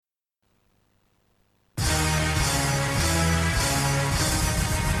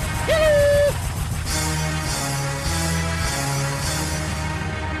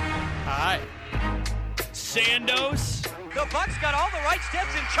got all the right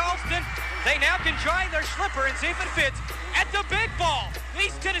steps in Charleston. They now can try their slipper and see if it fits at the big ball.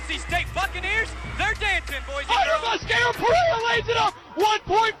 East Tennessee State Buccaneers, they're dancing, boys and girls. Mascara, Perea lays it up.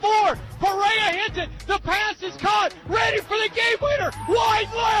 1.4. Perea hits it. The pass is caught. Ready for the game winner. Wide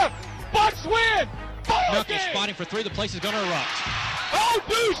left. Bucks win. Milky spotting for three. The place is going to erupt. Oh,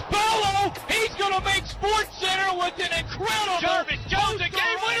 Deuce Bello. He's going to make Sports Center with an incredible. Jarvis Jones, the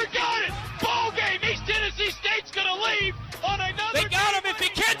game winner, got it. Ball game. East Tennessee State's going to leave on another. They got him. If he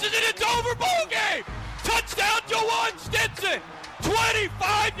catches it, it's over. Ball game. Touchdown, Jawan Stinson.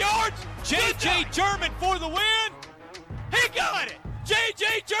 25 yards. J.J. German for the win. He got it.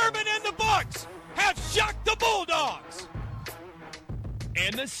 J.J. German and the Bucks have shocked the Bulldogs.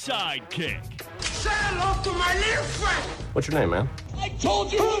 And the sidekick. Say hello to my little friend. What's your name, man? I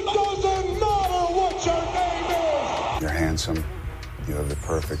told you it doesn't matter what your name is. You're handsome. You have the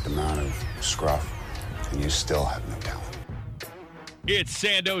perfect amount of scruff, and you still have no talent. It's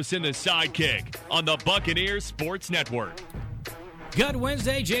Sandos and the Sidekick on the Buccaneers Sports Network. Good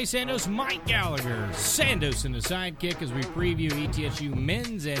Wednesday, Jay Sandos, Mike Gallagher, Sandos and the Sidekick as we preview ETSU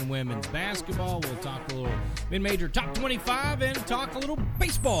men's and women's basketball. We'll talk a little mid-major top 25 and talk a little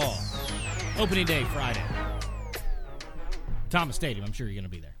baseball. Opening day, Friday. Thomas Stadium, I'm sure you're going to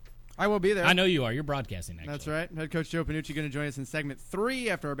be there. I will be there. I know you are. You're broadcasting, actually. That's right. Head coach Joe Panucci going to join us in segment 3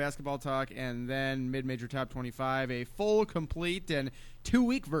 after our basketball talk, and then mid-major top 25, a full, complete, and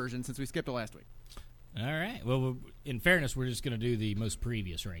 2-week version since we skipped it last week. All right. Well, in fairness, we're just going to do the most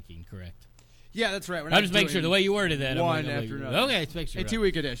previous ranking, correct? Yeah, that's right. I'll just make sure the way you worded that. One after another. Okay, let's make sure. A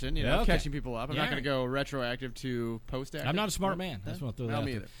 2-week edition, catching people up. I'm not going to Yeah. go retroactive to post-active. I'm not a smart man. I just want to throw that out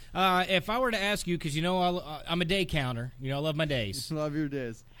me there. either. If I were to ask you, because I'm a day counter. I love my days. Love your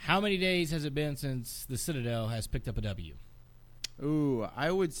days. How many days has it been since the Citadel has picked up a W? Ooh, I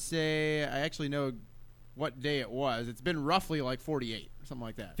would say I actually know what day it was. It's been roughly like 48 or something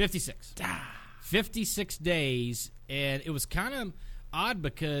like that. 56. 56 days, and it was kind of odd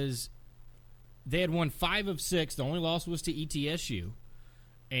because they had won 5 of 6. The only loss was to ETSU.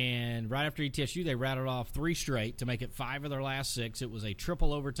 And right after ETSU, they rattled off 3 straight to make it 5 of their last 6. It was a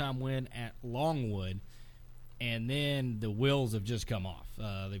triple overtime win at Longwood. And then the wheels have just come off.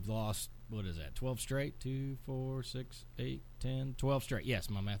 They've lost, 12 straight? 2, 4, 6, 8, 10, 12 straight. Yes,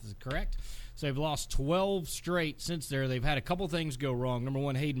 my math is correct. So they've lost 12 straight since there. They've had a couple things go wrong. Number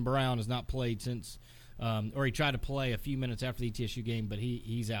one, Hayden Brown has not played since or he tried to play a few minutes after the ETSU game, but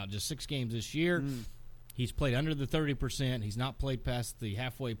he's out. Just 6 games this year. He's played under the 30%. He's not played past the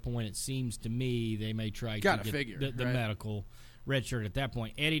halfway point. It seems to me they may try to get the medical red shirt at that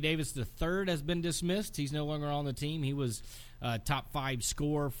point. Eddie Davis III has been dismissed. He's no longer on the team. He was top 5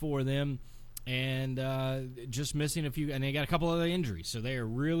 scorer for them, and just missing a few. And they got a couple other injuries, so they are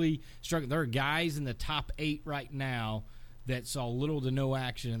really struggling. There are guys in the top 8 right now that saw little to no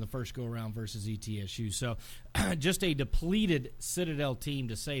action in the first go-around versus ETSU. So just a depleted Citadel team,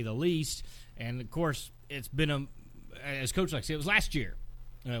 to say the least. And, of course, it's been, as Coach likes to say, it was last year,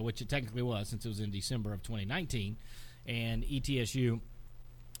 which it technically was since it was in December of 2019. And ETSU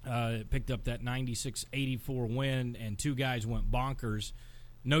picked up that 96-84 win, and 2 guys went bonkers.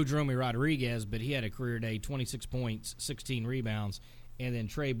 No Jerome Rodriguez, but he had a career day, 26 points, 16 rebounds. And then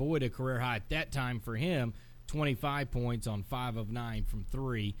Trey Boyd, a career high at that time for him, 25 points on 5 of 9 from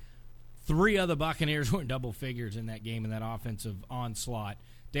 3. 3 other Buccaneers were in double figures in that game in that offensive onslaught.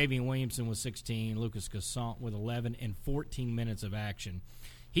 Davian Williamson was 16, Lucas Cassant with 11 and 14 minutes of action.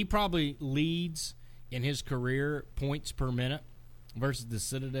 He probably leads in his career points per minute versus the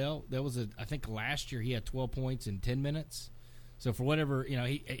Citadel. That was, I think last year he had 12 points in 10 minutes. So for whatever,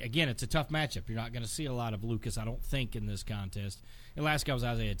 again, it's a tough matchup. You're not going to see a lot of Lucas, I don't think, in this contest. And last guy was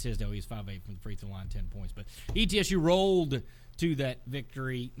Isaiah Tisdale. He was 5'8" from the free throw line, 10 points. But ETSU rolled to that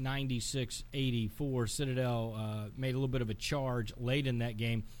victory, 96-84. Citadel made a little bit of a charge late in that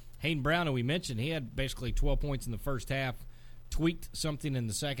game. Hayden Brown, who we mentioned, he had basically 12 points in the first half, tweaked something in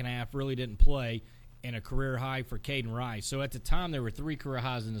the second half, really didn't play, and a career high for Caden Rice. So at the time, there were 3 career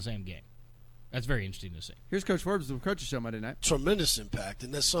highs in the same game. That's very interesting to see. Here's Coach Forbes with the Coaches Show Monday night. Tremendous impact,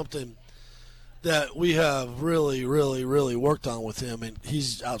 and that's something that we have really, really, really worked on with him, and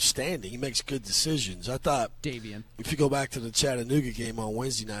he's outstanding. He makes good decisions. I thought, Davian, if you go back to the Chattanooga game on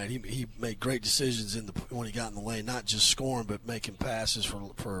Wednesday night, he made great decisions when he got in the lane, not just scoring but making passes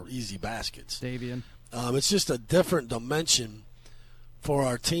for easy baskets. Davian. It's just a different dimension for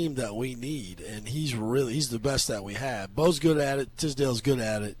our team that we need, and he's the best that we have. Bo's good at it. Tisdale's good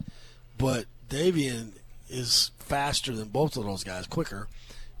at it, but Davian is faster than both of those guys, quicker.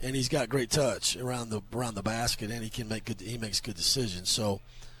 And he's got great touch around the basket, and he makes good decisions. So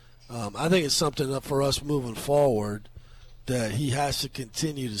I think it's something up for us moving forward that he has to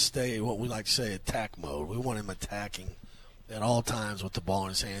continue to stay what we like to say attack mode. We want him attacking at all times with the ball in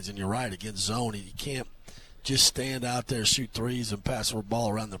his hands. And you're right, against zone, you can't just stand out there, shoot threes, and pass the ball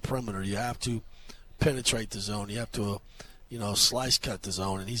around the perimeter. You have to penetrate the zone. You have to, slice cut the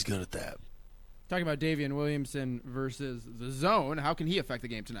zone, and he's good at that. Talking about Davian Williamson versus the zone, how can he affect the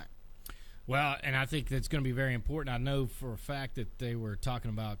game tonight? Well, and I think that's going to be very important. I know for a fact that they were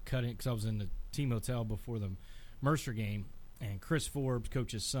talking about cutting, because I was in the team hotel before the Mercer game, and Chris Forbes,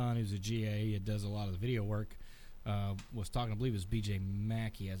 coach's son, who's a GA, that does a lot of the video work, was talking, I believe it was B.J.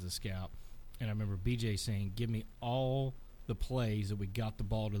 Mackey as a scout. And I remember B.J. saying, give me all the plays that we got the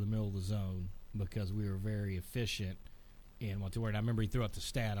ball to the middle of the zone because we were very efficient in what to wear. And I remember he threw out the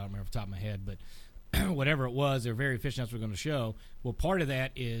stat. I don't remember off the top of my head, but whatever it was, they're very efficient. That's what we're going to show. Well, part of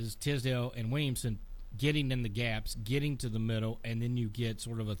that is Tisdale and Williamson getting in the gaps, getting to the middle, and then you get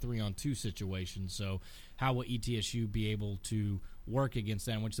sort of a 3-on-2 situation. So how will ETSU be able to work against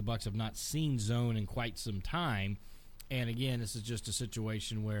that, in which the Bucks have not seen zone in quite some time? And, again, this is just a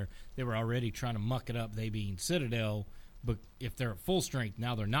situation where they were already trying to muck it up, they being Citadel. But if they're at full strength,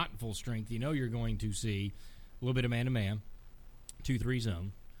 now they're not in full strength, you're going to see a little bit of man-to-man, 2-3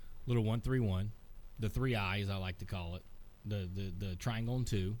 zone, little 1-3-1, the 3 eyes, I like to call it, the triangle and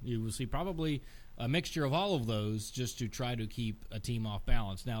 2. You will see probably a mixture of all of those just to try to keep a team off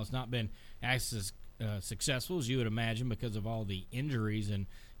balance. Now, it's not been as successful as you would imagine because of all the injuries, and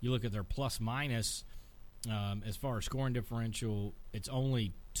you look at their plus-minus as far as scoring differential, it's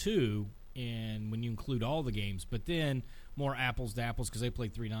only 2, and when you include all the games. But then more apples to apples because they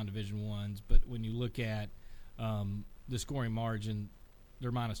played 3 non-Division ones. But when you look at the scoring margin,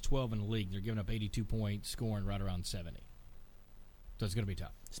 they're minus 12 in the league. They're giving up 82 points, scoring right around 70. So it's going to be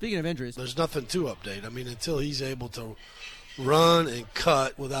tough. Speaking of injuries, there's nothing to update. I mean, until he's able to run and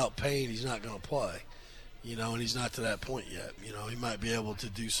cut without pain, he's not going to play. And he's not to that point yet. He might be able to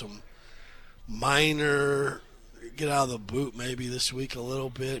do some minor, get out of the boot maybe this week a little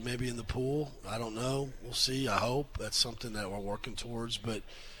bit, maybe in the pool. I don't know. We'll see. I hope. That's something that we're working towards. But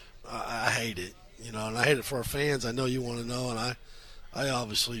I hate it, and I hate it for our fans. I know you want to know, and I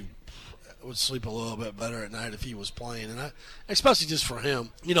obviously would sleep a little bit better at night if he was playing, and especially just for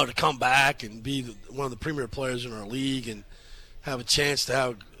him, to come back and be one of the premier players in our league and have a chance to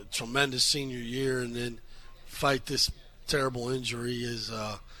have a tremendous senior year and then fight this terrible injury is,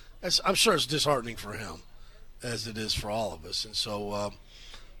 I'm sure it's disheartening for him as it is for all of us. And so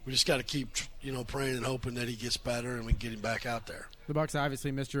we just got to keep, praying and hoping that he gets better and we can get him back out there. The Bucks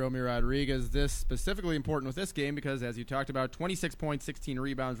obviously missed Jerome Rodriguez. This specifically important with this game because, as you talked about, 26 points, 16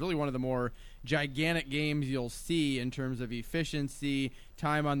 rebounds, really one of the more gigantic games you'll see in terms of efficiency,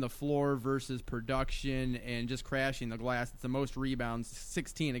 time on the floor versus production, and just crashing the glass. It's the most rebounds,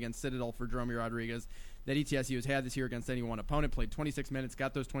 16 against Citadel for Jerome Rodriguez, that ETSU has had this year against any one opponent. Played 26 minutes,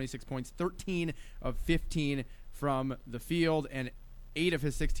 got those 26 points, 13 of 15 from the field, and 8 of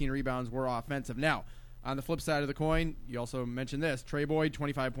his 16 rebounds were offensive. Now, on the flip side of the coin, you also mentioned this. Trey Boyd,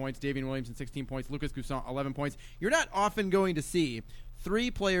 25 points. Davian Williamson, 16 points. Lucas Cousin, 11 points. You're not often going to see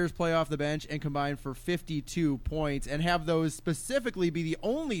 3 players play off the bench and combine for 52 points and have those specifically be the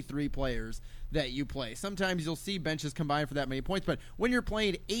only 3 players that you play. Sometimes you'll see benches combine for that many points, but when you're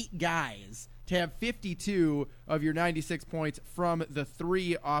playing 8 guys, to have 52 of your 96 points from the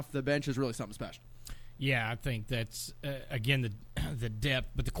 3 off the bench is really something special. Yeah, I think that's, again, the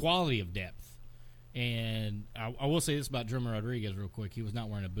depth, but the quality of depth. And I will say this about Jerome Rodriguez real quick. He was not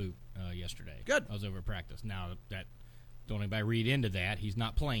wearing a boot yesterday. Good. I was over at practice. Now, don't anybody read into that. He's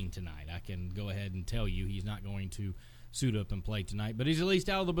not playing tonight. I can go ahead and tell you he's not going to suit up and play tonight. But he's at least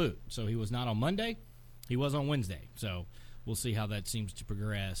out of the boot. So he was not on Monday. He was on Wednesday. So we'll see how that seems to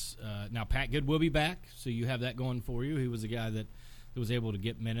progress. Now, Pat Good will be back, so you have that going for you. He was a guy that was able to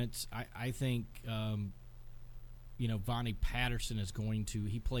get minutes. I think Vonnie Patterson is going to –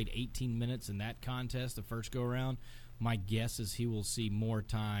 he played 18 minutes in that contest the first go-around. My guess is he will see more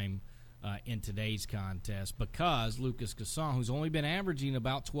time in today's contest because Lucas Cousin, who's only been averaging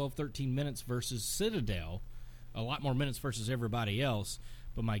about 12, 13 minutes versus Citadel, a lot more minutes versus everybody else,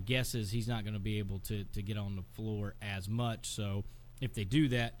 but my guess is he's not going to be able to get on the floor as much. So if they do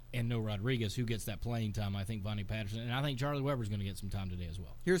that and no Rodriguez, who gets that playing time? I think Vonnie Patterson, and I think Charlie Weber's going to get some time today as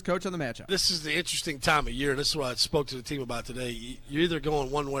well. Here's Coach on the matchup. This is the interesting time of year, and this is what I spoke to the team about today. You're either going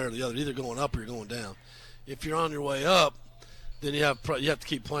one way or the other. You're either going up or you're going down. If you're on your way up, then you have to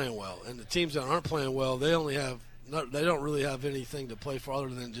keep playing well. And the teams that aren't playing well, they don't really have anything to play for other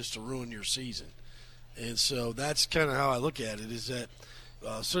than just to ruin your season. And so that's kind of how I look at it, is that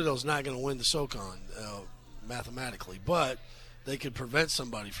Citadel's not going to win the SoCon mathematically, but they could prevent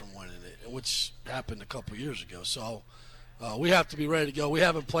somebody from winning it, which happened a couple years ago. So We have to be ready to go. We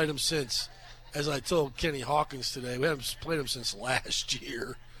haven't played them since, as I told Kenny Hawkins today, we haven't played them since last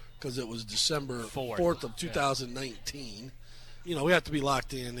year because it was December 4th of 2019. You know, we have to be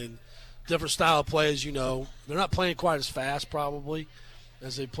locked in and different style of play, as you know. They're not playing quite as fast probably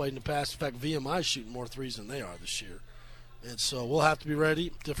as they played in the past. In fact, VMI is shooting more threes than they are this year. And so we'll have to be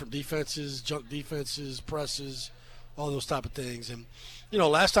ready. Different defenses, junk defenses, presses, all those type of things. And, you know,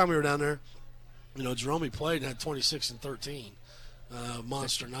 last time we were down there, you know, Jerome played and had 26 and 13.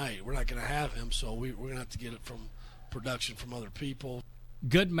 Monster night. We're not going to have him, so we're going to have to get it from production from other people.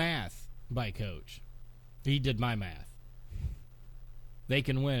 Good math by Coach. He did my math. They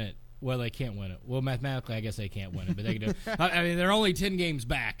can win it. Well, they can't win it. Well, mathematically, I guess they can't win it, but they can do it. I mean, they're only 10 games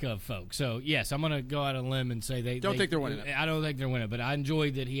back of folks. So, yes, I'm going to go out on a limb and say they don't think they're winning it. I don't think they're winning it, but I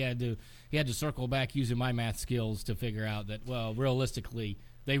enjoyed that he had to circle back using my math skills to figure out that, well, realistically,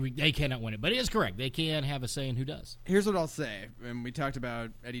 they cannot win it. But it is correct. They can have a say in who does. Here's what I'll say. And we talked about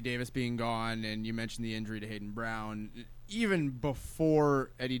Eddie Davis being gone, and you mentioned the injury to Hayden Brown. Even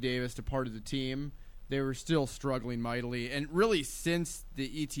before Eddie Davis departed the team, they were still struggling mightily. And really, since the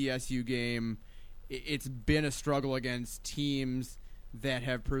ETSU game, it's been a struggle against teams that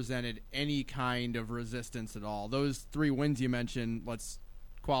have presented any kind of resistance at all. Those 3 wins you mentioned, let's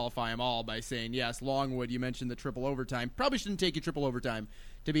qualify them all by saying, yes, Longwood, you mentioned the triple overtime. Probably shouldn't take you triple overtime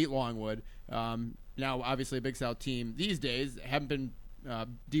to beat Longwood. Now, obviously, a Big South team these days haven't been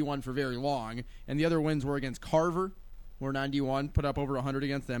D1 for very long. And the other wins were against Carver, who are non-D1, put up over 100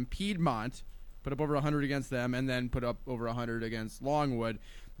 against them. Piedmont, put up over 100 against them, and then put up over 100 against Longwood.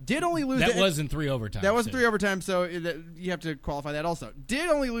 Did only lose. That wasn't 3 overtime. That wasn't 3 overtime, so you have to qualify that also. Did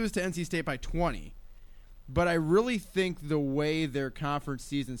only lose to NC State by 20. But I really think the way their conference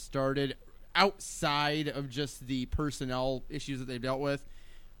season started, outside of just the personnel issues that they've dealt with,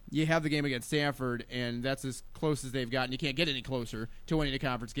 you have the game against Sanford, and that's as close as they've gotten. You can't get any closer to winning a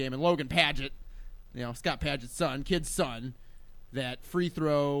conference game. And Logan Padgett, you know, Scott Padgett's son, kid's son, that free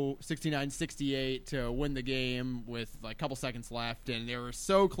throw 69-68 to win the game with like a couple seconds left, and they were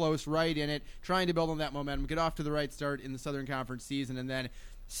so close, right in it, trying to build on that momentum, get off to the right start in the Southern Conference season. And then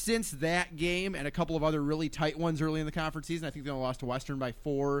since that game and a couple of other really tight ones early in the conference season, I think they only lost to Western by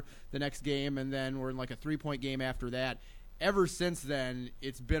 4 the next game, and then we're in like a 3-point game after that. Ever since then,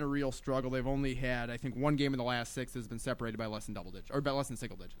 it's been a real struggle. They've only had, I think, 1 game in the last 6 that's been separated by less than double digits, or by less than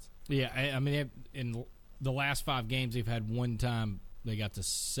single digits. Yeah, I mean, in the last 5 games, they've had one time they got to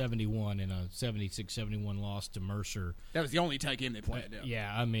 71 in a 76-71 loss to Mercer. That was the only tight game they played.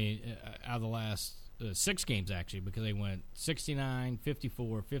 Yeah, I mean, out of the last 6 games, actually, because they went 69,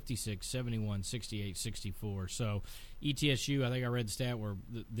 54, 56, 71, 68, 64. So ETSU, I think I read the stat where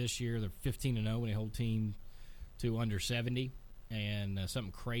this year they're 15-0 when they hold team to under 70, and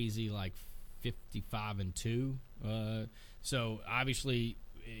something crazy like 55-2. So obviously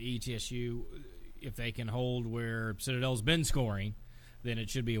ETSU, if they can hold where Citadel's been scoring, then it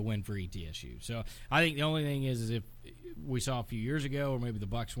should be a win for ETSU. So I think the only thing is if we saw a few years ago, or maybe the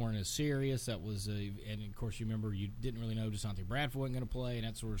Bucks weren't as serious, that was and of course you remember you didn't really know DeSante Bradford wasn't going to play, and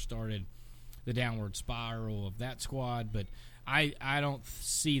that sort of started the downward spiral of that squad. But I don't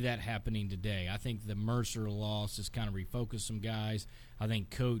see that happening today. I think the Mercer loss has kind of refocused some guys. I think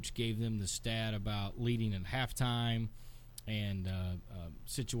Coach gave them the stat about leading at halftime and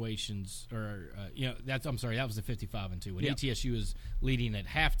situations, or that was the 55-2. When ETSU is leading at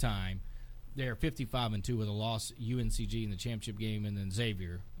halftime, they're 55-2 with a loss UNCG in the championship game, and then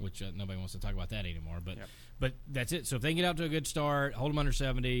Xavier, which nobody wants to talk about that anymore. But that's it. So if they can get out to a good start, hold them under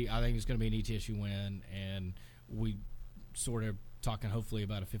 70, I think it's going to be an ETSU win, and we sort of talking hopefully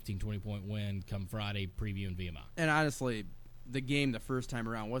about a 15, 20-point win come Friday, previewing VMI. And honestly, the game the first time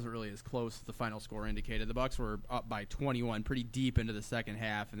around wasn't really as close as the final score indicated. The Bucks were up by 21 pretty deep into the second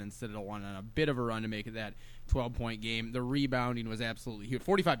half, and then Citadel won on a bit of a run to make it that 12-point game. The rebounding was absolutely huge.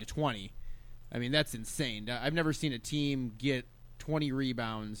 45-20. I mean, that's insane. I've never seen a team get 20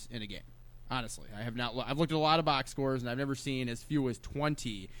 rebounds in a game. Honestly, I have not. I've looked at a lot of box scores, and I've never seen as few as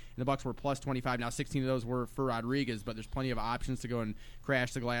 20. And the Bucks were plus 25. Now, 16 of those were for Rodriguez, but there's plenty of options to go and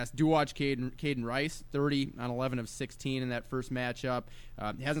crash the glass. Do watch Caden Rice, 30 on 11 of 16 in that first matchup.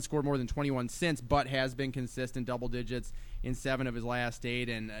 Hasn't scored more than 21 since, but has been consistent, double digits in 7 of his last 8.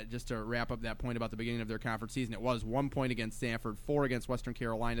 And just to wrap up that point about the beginning of their conference season, it was 1 point against Sanford, 4 against Western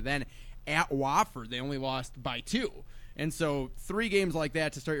Carolina. Then at Wofford, they only lost by 2. And so 3 games like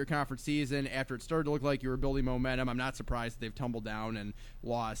that to start your conference season after it started to look like you were building momentum. I'm not surprised that they've tumbled down and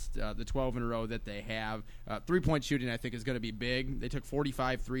lost the 12 in a row that they have. 3-point shooting, I think, is going to be big. They took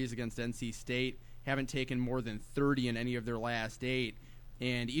 45 threes against NC State, haven't taken more than 30 in any of their last 8,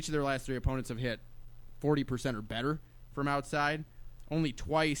 and each of their last 3 opponents have hit 40% or better from outside. Only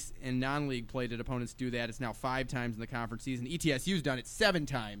twice in non-league play did opponents do that. It's now 5 times in the conference season. ETSU's done it 7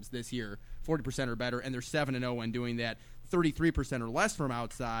 times this year, 40% or better, and they're 7-0 when doing that. 33% or less from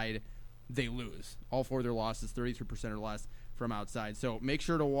outside, they lose. All 4 of their losses, 33% or less from outside. So make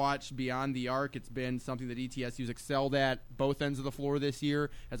sure to watch Beyond the Arc. It's been something that ETSU's excelled at both ends of the floor this year,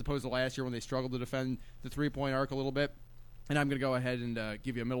 as opposed to last year when they struggled to defend the three-point arc a little bit. And I'm going to go ahead and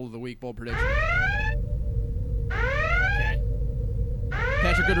give you a middle-of-the-week bold prediction. Okay.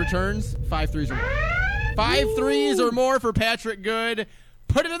 Patrick Good returns, 5 threes or more. 5 threes or more for Patrick Good.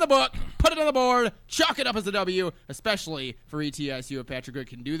 Put it in the book. Put it on the board. Chalk it up as a W, especially for ETSU. If Patrick Good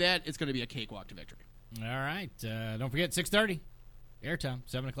can do that, it's going to be a cakewalk to victory. All right. Don't forget, 6:30, airtime,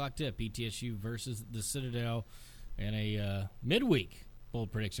 7 o'clock tip, ETSU versus the Citadel, and a midweek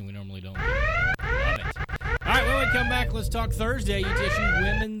bold prediction we normally don't do. Love it. All right, when we come back, let's talk Thursday, ETSU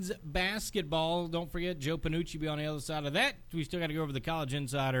women's basketball. Don't forget, Joe Panucci will be on the other side of that. We still got to go over the College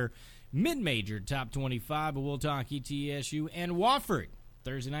Insider mid-major top 25, but we'll talk ETSU and Wofford.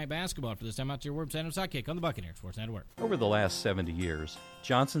 Thursday night basketball for this time out to your Word Sanders Sidekick on the Buccaneers Sports Network. Over the last 70 years,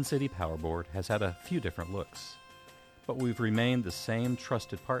 Johnson City Power Board has had a few different looks, but we've remained the same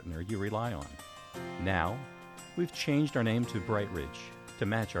trusted partner you rely on. Now, we've changed our name to Bright Ridge to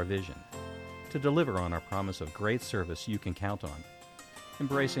match our vision, to deliver on our promise of great service you can count on,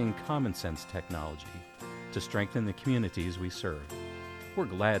 embracing common sense technology to strengthen the communities we serve. We're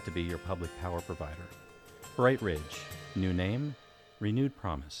glad to be your public power provider. Bright Ridge, new name, renewed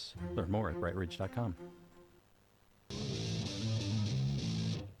promise. Learn more at brightridge.com.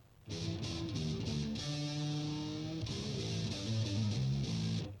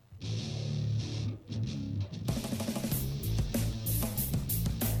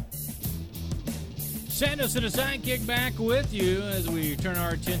 Sandos and a Sidekick back with you as we turn our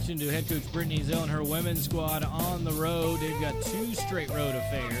attention to head coach Brittany Zell and her women's squad on the road. They've got 2 straight road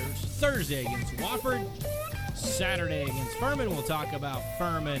affairs. Thursday against Wofford, Saturday against Furman. We'll talk about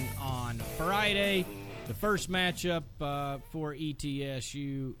Furman on Friday. The first matchup for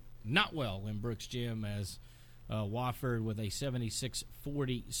ETSU, not well in Brooks Gym, as Wofford with a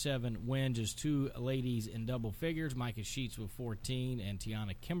 76-47 win. Just 2 ladies in double figures. Micah Sheets with 14 and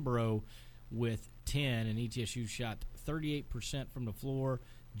Tiana Kimbrough with 10. And ETSU shot 38% from the floor,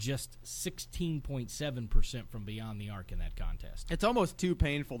 just 16.7% from beyond the arc in that contest. It's almost too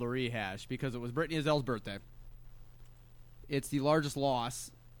painful to rehash because it was Brittany Zell's birthday. It's the largest loss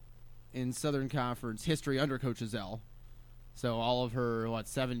in Southern Conference history under Coach Zell. So all of her,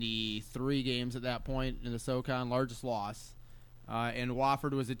 73 games at that point in the SoCon, largest loss. And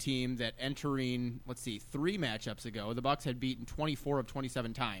Wofford was a team that entering, 3 matchups ago, the Bucks had beaten 24 of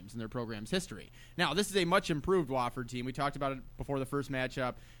 27 times in their program's history. Now, this is a much improved Wofford team. We talked about it before the first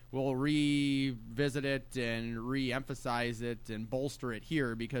matchup. We'll revisit it and re-emphasize it and bolster it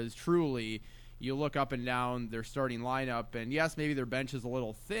here because truly you look up and down their starting lineup, and yes, maybe their bench is a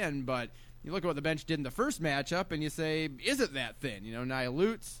little thin, but you look at what the bench did in the first matchup, and you say, is it that thin? Nia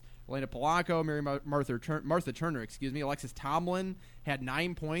Lutz, Elena Polanco, Mary Martha Turner, Alexis Tomlin had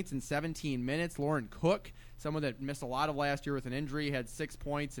 9 points in 17 minutes. Lauren Cook, someone that missed a lot of last year with an injury, had 6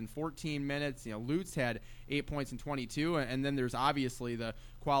 points in 14 minutes. Lutz had 8 points in 22, and then there's obviously the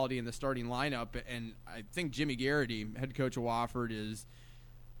quality in the starting lineup, and I think Jimmy Garrity, head coach of Wofford, is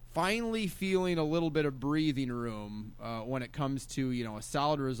finally feeling a little bit of breathing room when it comes to a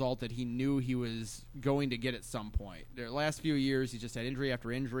solid result that he knew he was going to get at some point. The last few years, he's just had injury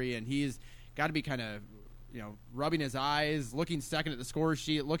after injury, and he's got to be kind of rubbing his eyes, looking second at the score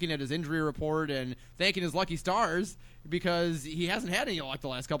sheet, looking at his injury report, and thanking his lucky stars because he hasn't had any luck the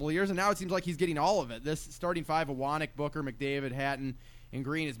last couple of years, and now it seems like he's getting all of it. This starting 5 of Wanek, Booker, McDavid, Hatton, and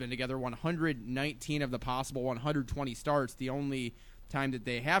Green has been together 119 of the possible 120 starts. The only time that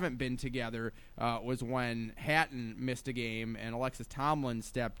they haven't been together was when Hatton missed a game and Alexis Tomlin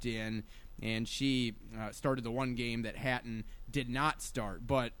stepped in, and she started the one game that Hatton did not start.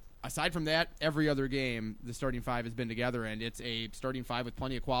 But aside from that, every other game the starting 5 has been together, and it's a starting 5 with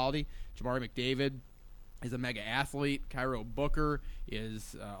plenty of quality. Jamari McDavid is a mega athlete. Cairo Booker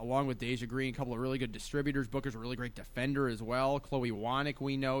is, along with Deja Green, a couple of really good distributors. Booker's a really great defender as well. Chloe Wanek,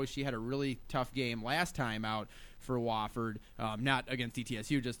 we know, she had a really tough game last time out for Wofford, not against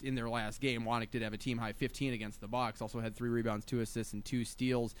ETSU, just in their last game. Wanek did have a team-high 15 against the Bucks, also had 3 rebounds, 2 assists, and 2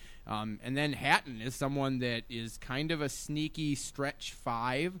 steals. And then Hatton is someone that is kind of a sneaky stretch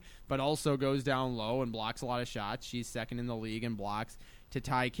 5, but also goes down low and blocks a lot of shots. She's second in the league in blocks to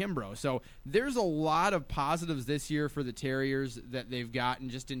Ty Kimbrough. So there's a lot of positives this year for the Terriers that they've gotten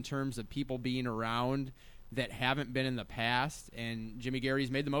just in terms of people being around that haven't been in the past, and Jimmy Garrity's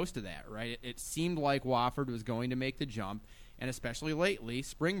made the most of that, right? It seemed like Wofford was going to make the jump, and especially lately,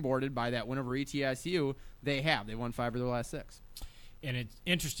 springboarded by that win over ETSU, they have. They won 5 of their last 6. And it's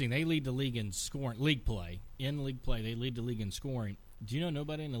interesting. They lead the league in scoring, league play. In league play, they lead the league in scoring. Do you know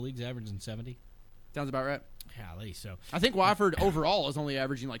nobody in the league's averaging 70? Sounds about right. Golly, so I think Wofford overall is only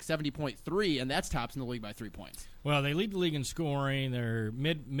averaging like 70.3, and that's tops in the league by 3 points. Well, they lead the league in scoring. They're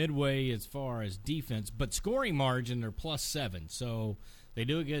midway as far as defense, but scoring margin, they're +7. So they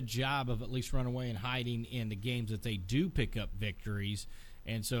do a good job of at least running away and hiding in the games that they do pick up victories.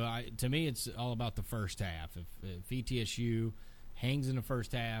 And so, to me, it's all about the first half. If ETSU hangs in the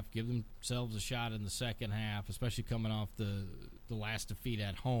first half, give themselves a shot in the second half, especially coming off the last defeat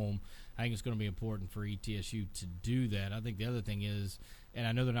at home, I think it's going to be important for ETSU to do that. I think the other thing is, and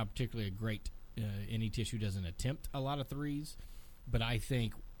I know they're not particularly a great, and ETSU doesn't attempt a lot of threes, but I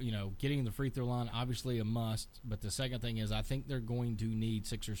think, getting the free throw line, obviously a must, but the second thing is I think they're going to need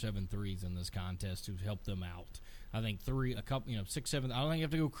 6 or 7 threes in this contest to help them out. I think 6, 7, I don't think you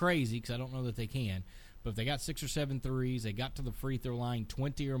have to go crazy because I don't know that they can, but if they got 6 or 7 threes, they got to the free throw line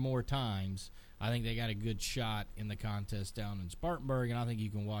 20 or more times, I think they got a good shot in the contest down in Spartanburg, and I think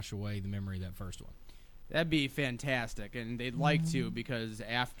you can wash away the memory of that first one. That'd be fantastic, and they'd like to, because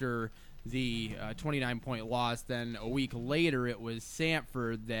after the 29-point loss, then a week later it was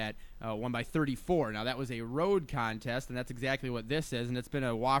Sanford that won by 34. Now, that was a road contest, and that's exactly what this is, and it's been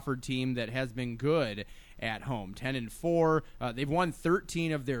a Wofford team that has been good at home. 10-4. They've won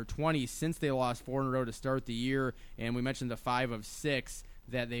 13 of their 20 since they lost 4 in a row to start the year, and we mentioned the 5 of 6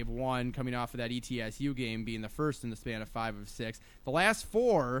 that they've won coming off of that ETSU game being the first in the span of 5 of 6. The last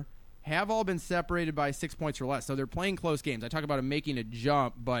 4 have all been separated by 6 points or less, so they're playing close games. I talk about them making a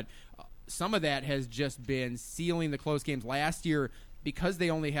jump, but some of that has just been sealing the close games. Last year, because they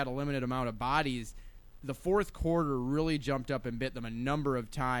only had a limited amount of bodies, the fourth quarter really jumped up and bit them a number of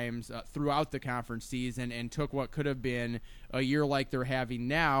times throughout the conference season and took what could have been a year like they're having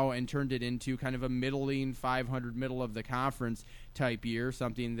now and turned it into kind of a middling 500 middle of the conference type year,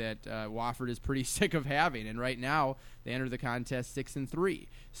 something that Wofford is pretty sick of having. And right now, they enter the contest 6-3.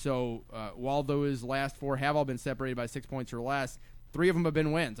 So while those last 4 have all been separated by 6 points or less, 3 of them have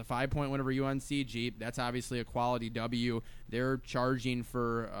been wins. A 5-point win over UNCG. That's obviously a quality W. They're charging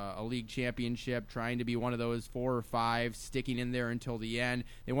for a league championship, trying to be one of those 4 or 5, sticking in there until the end.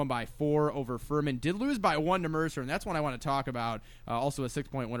 They won by 4 over Furman. Did lose by 1 to Mercer, and that's one I want to talk about. Also a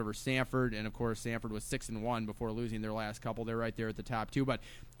 6-point win over Sanford, and of course Sanford was 6-1 before losing their last couple. They're right there at the top 2. But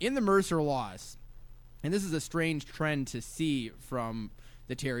in the Mercer loss, and this is a strange trend to see from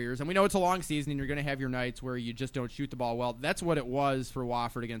the Terriers, and we know it's a long season and you're going to have your nights where you just don't shoot the ball well. That's what it was for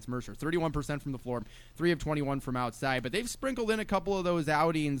Wofford against Mercer. 31% from the floor, 3 of 21 from outside, but they've sprinkled in a couple of those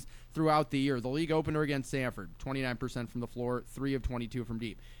outings throughout the year. The league opener against Sanford, 29% from the floor, 3 of 22 from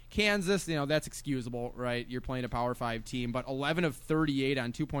deep. Kansas, that's excusable, right? You're playing a Power 5 team, but 11 of 38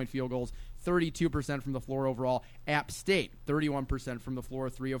 on 2-point field goals, 32% from the floor overall. App State, 31% from the floor,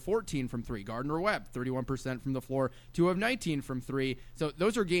 3 of 14 from 3. Gardner-Webb, 31% from the floor, 2 of 19 from 3. So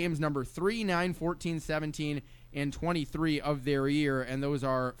those are games number 3, 9, 14, 17, and 23 of their year, and those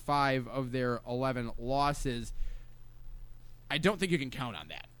are 5 of their 11 losses. I don't think you can count on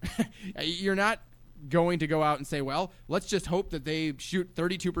that. You're not going to go out and say, well, let's just hope that they shoot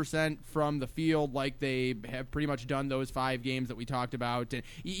 32% from the field like they have pretty much done those 5 games that we talked about. And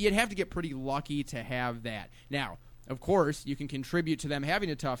you'd have to get pretty lucky to have that. Now, of course, you can contribute to them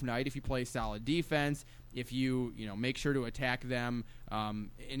having a tough night if you play solid defense, if you make sure to attack them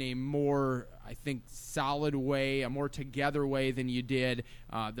in a more, I think, solid way, a more together way than you did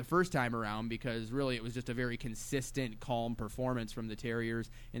the first time around, because really it was just a very consistent, calm performance from the Terriers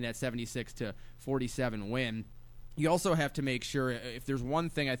in that 76-47 win. You also have to make sure, if there's one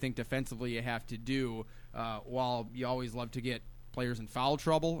thing I think defensively you have to do, while you always love to get players in foul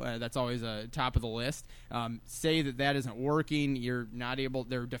trouble, that's always top of the list. Say that isn't working, you're not able,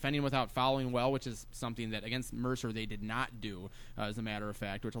 they're defending without fouling well, which is something that against Mercer they did not do, as a matter of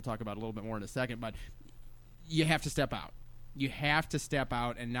fact, which I'll talk about a little bit more in a second. But you have to step out. You have to step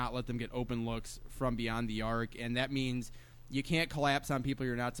out and not let them get open looks from beyond the arc, and that means you can't collapse on people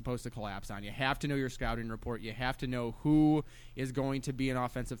you're not supposed to collapse on. You have to know your scouting report. You have to know who is going to be an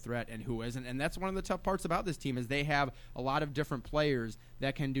offensive threat and who isn't. And that's one of the tough parts about this team, is they have a lot of different players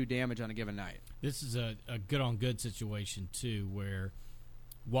that can do damage on a given night. This is a good-on-good situation, too, where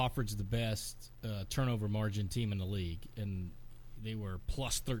Wofford's the best turnover margin team in the league, and they were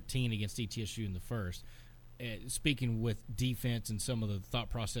plus 13 against ETSU in the first. Speaking with defense and some of the thought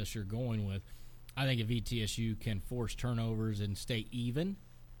process you're going with, I think if ETSU can force turnovers and stay even,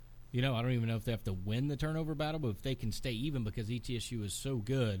 I don't even know if they have to win the turnover battle, but if they can stay even because ETSU is so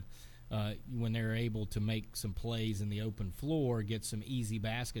good when they're able to make some plays in the open floor, get some easy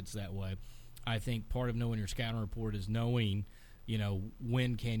baskets that way. I think part of knowing your scouting report is knowing,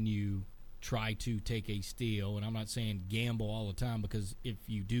 when can you try to take a steal. And I'm not saying gamble all the time, because if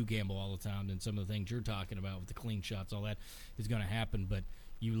you do gamble all the time, then some of the things you're talking about with the clean shots, all that is going to happen. But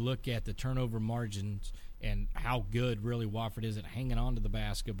you look at the turnover margins and how good really Wofford is at hanging on to the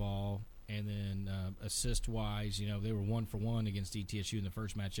basketball. And then assist-wise, they were 1 for 1 against ETSU in the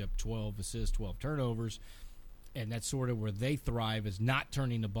first matchup, 12 assists, 12 turnovers. And that's sort of where they thrive, is not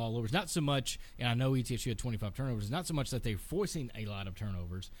turning the ball over. It's not so much, and I know ETSU had 25 turnovers, it's not so much that they're forcing a lot of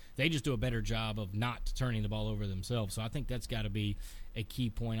turnovers. They just do a better job of not turning the ball over themselves. So I think that's got to be a key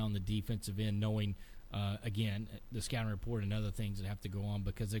point on the defensive end, knowing, again, the scouting report and other things that have to go on,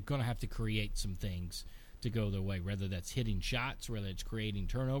 because they're going to have to create some things to go their way, whether that's hitting shots, whether it's creating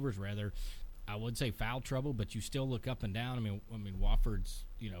turnovers, rather, I would say foul trouble, but you still look up and down. I mean, Wofford's,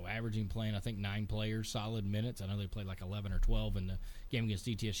 averaging playing, I think, 9 players, solid minutes. I know they played like 11 or 12 in the game against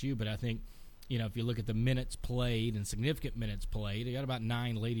ETSU, but I think, if you look at the minutes played and significant minutes played, they got about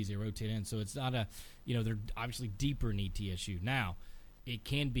 9 ladies they rotate in. So it's not they're obviously deeper in ETSU. Now, it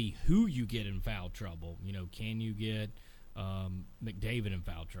can be who you get in foul trouble. Can you get McDavid in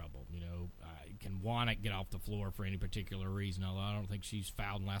foul trouble? Can Wannick get off the floor for any particular reason? Although I don't think she's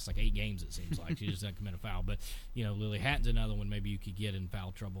fouled in the last 8 games, it seems like. She just doesn't commit a foul. But, Lily Hatton's another one maybe you could get in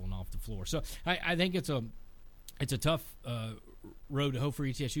foul trouble and off the floor. So I think it's a tough road to hoe for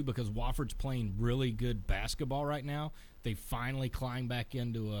ETSU, because Wofford's playing really good basketball right now. They finally climbed back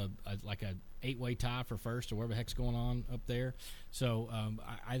into a 8-way tie for first, or whatever the heck's going on up there. So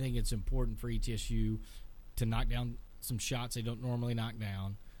I think it's important for ETSU to knock down some shots they don't normally knock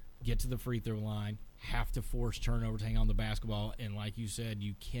down, get to the free throw line, have to force turnovers, hang on the basketball, and like you said,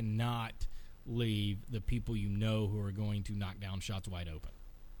 you cannot leave the people who are going to knock down shots wide open.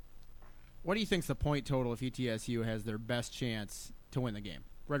 What do you think's the point total if ETSU has their best chance to win the game?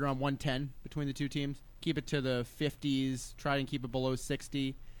 Right around 110 between the two teams? Keep it to the 50s, try and keep it below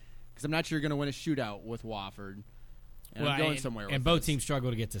 60? Because I'm not sure you're going to win a shootout with Wofford. And I'm going somewhere with and both this. teams struggle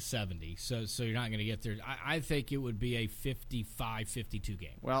to get to 70, so you're not going to get there. I think it would be a 55-52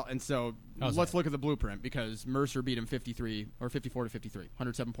 game. Well, and so let's look at the blueprint, because Mercer beat him 54 to 53,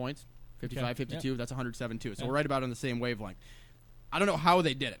 107 points, 55-52. Yeah. That's 107 too. So we're right about on the same wavelength. I don't know how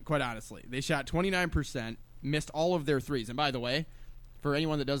they did it, quite honestly. They shot 29%, missed all of their threes. And by the way, for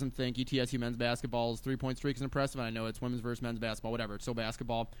anyone that doesn't think ETSU men's basketball's 3-point streak is impressive, and I know it's women's versus men's basketball, whatever, it's still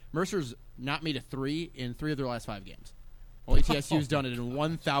basketball, Mercer's not made a 3 in 3 of their last 5 games. Well, ETSU's done it in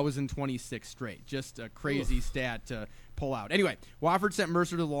 1,026 straight. Just a crazy stat to pull out. Anyway, Wofford sent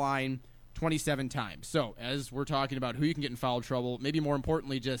Mercer to the line 27 times. So, as we're talking about who you can get in foul trouble, maybe more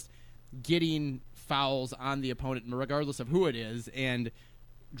importantly, just getting fouls on the opponent, regardless of who it is, and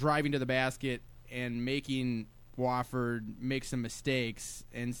driving to the basket and making Wofford make some mistakes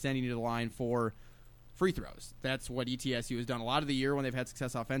and sending you to the line for free throws. That's what ETSU has done a lot of the year when they've had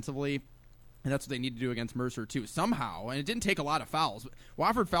success offensively. And that's what they need to do against Mercer, too. Somehow, and it didn't take a lot of fouls,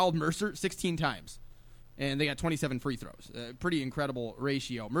 Wofford fouled Mercer 16 times, and they got 27 free throws. Pretty incredible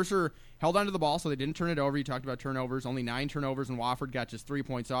ratio. Mercer held onto the ball, so they didn't turn it over. You talked about turnovers. Only 9 turnovers, and Wofford got just 3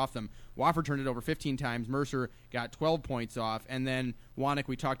 points off them. Wofford turned it over 15 times. Mercer got 12 points off. And then Wannick,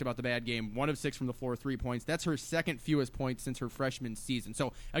 we talked about the bad game, 1 of 6 from the floor, 3 points. That's her second fewest points since her freshman season.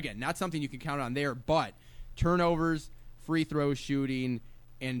 So, again, not something you can count on there, but turnovers, free throw shooting,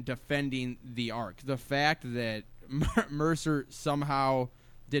 and defending the arc. The fact that Mercer somehow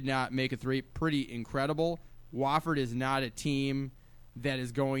did not make a 3, pretty incredible. Wofford is not a team that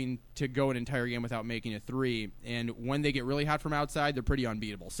is going to go an entire game without making a 3, and when they get really hot from outside, they're pretty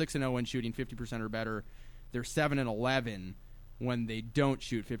unbeatable. 6-0 when shooting 50% or better. They're 7-11 when they don't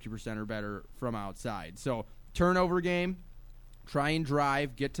shoot 50% or better from outside. So, turnover game. Try and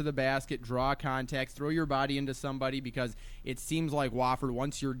drive, get to the basket, draw contact, throw your body into somebody, because it seems like Wofford,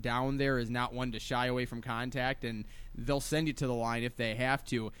 once you're down there, is not one to shy away from contact, and they'll send you to the line if they have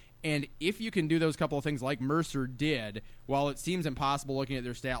to. And if you can do those couple of things like Mercer did, while it seems impossible looking at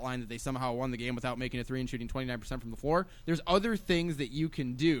their stat line that they somehow won the game without making a 3 and shooting 29% from the floor, there's other things that you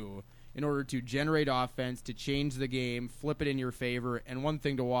can do in order to generate offense, to change the game, flip it in your favor. And one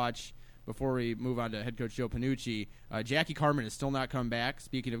thing to watch before we move on to head coach Joe Panucci, Jackie Carmen has still not come back.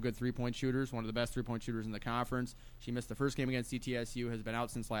 Speaking of good three-point shooters, one of the best three-point shooters in the conference. She missed the first game against ETSU, has been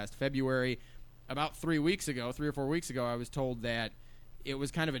out since last February. About 3 or 4 weeks ago, I was told that it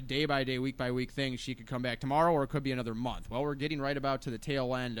was kind of a day-by-day, week-by-week thing. She could come back tomorrow, or it could be another month. Well, we're getting right about to the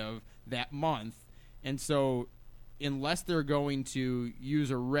tail end of that month, and so unless they're going to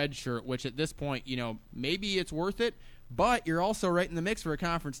use a red shirt, which at this point, maybe it's worth it, but you're also right in the mix for a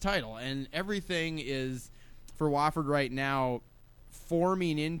conference title. And everything is, for Wofford right now,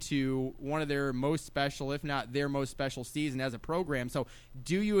 forming into one of their most special, if not their most special season as a program. So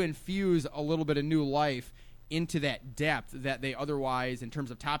do you infuse a little bit of new life into that depth that they otherwise, in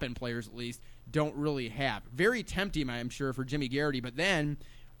terms of top-end players at least, don't really have? Very tempting, I'm sure, for Jimmy Garrity, but then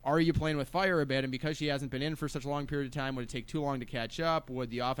are you playing with fire a bit? And because she hasn't been in for such a long period of time, would it take too long to catch up?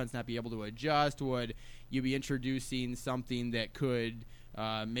 Would the offense not be able to adjust? Would you be introducing something that could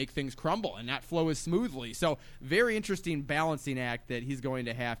make things crumble and not flow as smoothly? So very interesting balancing act that he's going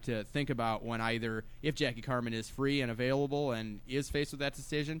to have to think about when either, if Jackie Carman is free and available and is faced with that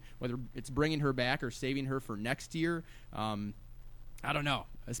decision, whether it's bringing her back or saving her for next year. I don't know,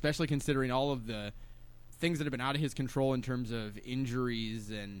 especially considering all of the things that have been out of his control in terms of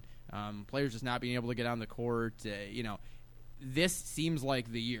injuries and players just not being able to get on the court. This seems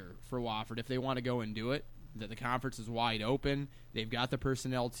like the year for Wofford if they want to go and do it. That the conference is wide open. They've got the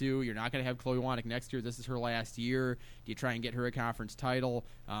personnel too. You're not going to have Chloe Wannick next year. This is her last year. Do you try and get her a conference title?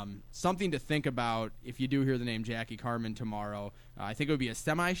 Something to think about if you do hear the name Jackie Carman tomorrow. I think it would be a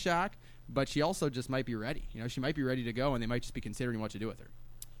semi-shock, but she also just might be ready. She might be ready to go, and they might just be considering what to do with her.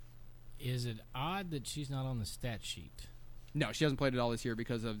 Is it odd that she's not on the stat sheet? No, she hasn't played at all this year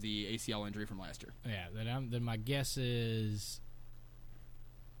because of the ACL injury from last year. Yeah, then my guess is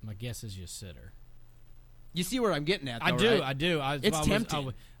you sit her. You see where I'm getting at, though, I do. Right? It's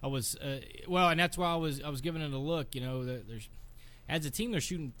tempting. I was and that's why I was giving it a look. There's, as a team, they're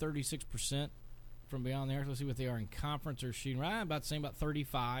shooting 36% from beyond there. Let's see what they are in conference. They're shooting right about the same, about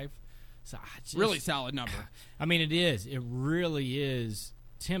 35. So really solid number. I mean, it is. It really is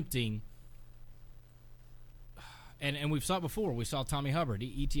tempting. And we've saw it before. We saw Tommy Hubbard.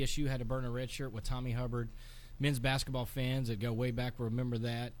 ETSU had to burn a red shirt with Tommy Hubbard. Men's basketball fans that go way back remember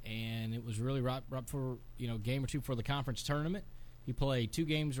that. And it was really right for game or two for the conference tournament. He played 2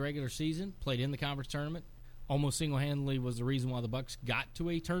 games regular season, played in the conference tournament. Almost single-handedly was the reason why the Bucks got to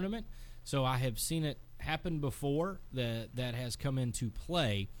a tournament. So I have seen it happen before that has come into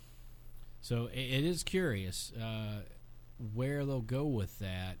play. So it is curious where they'll go with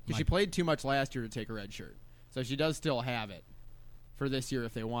that. Because she played too much last year to take a red shirt. So she does still have it for this year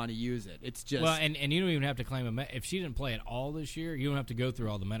if they want to use it. It's just... Well, and you don't even have to claim if she didn't play at all this year, you don't have to go through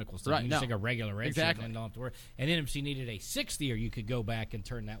all the medical stuff. Right, you can just take a regular red shirt and don't have to worry. And then if she needed a 6th year, you could go back and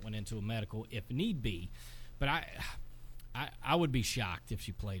turn that one into a medical if need be. But I would be shocked if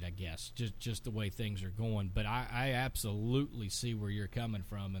she played, I guess, just the way things are going. But I absolutely see where you're coming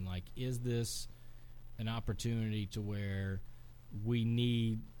from. And, is this an opportunity to where we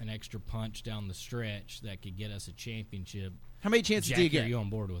need an extra punch down the stretch that could get us a championship? How many chances do you get? Are you on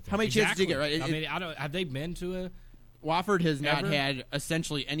board with that? How many chances do you get? Right? I mean, have they been to a... Wofford has not had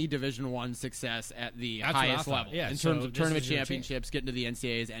essentially any Division I success at the highest level in terms of tournament championships, getting to the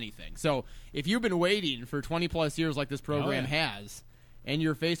NCAAs, anything. So if you've been waiting for 20-plus years like this program has, and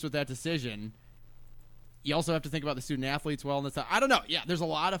you're faced with that decision, you also have to think about the student-athletes' wellness. I don't know. Yeah, there's a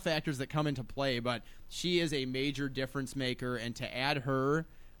lot of factors that come into play, but she is a major difference maker, and to add her,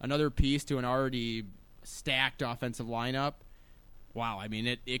 another piece to an already stacked offensive lineup, wow, I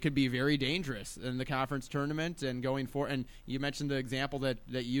mean, it could be very dangerous in the conference tournament and going forward. And you mentioned the example that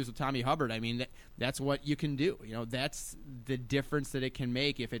you used with Tommy Hubbard. I mean, that's what you can do. That's the difference that it can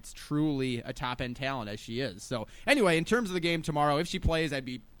make if it's truly a top-end talent, as she is. So, anyway, in terms of the game tomorrow, if she plays, I'd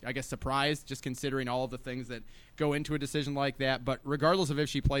be, I guess, surprised, just considering all of the things that go into a decision like that. But regardless of if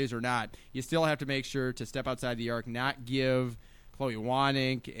she plays or not, you still have to make sure to step outside the arc, not give Chloe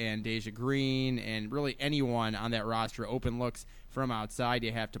Wannick and Deja Green and really anyone on that roster open looks from outside.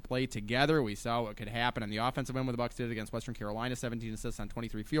 You have to play together. We saw what could happen on the offensive end when the Bucks did it against Western Carolina, 17 assists on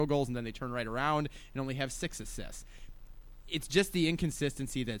 23 field goals, and then they turn right around and only have 6 assists. It's just the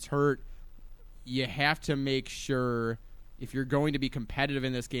inconsistency that's hurt. You have to make sure, if you're going to be competitive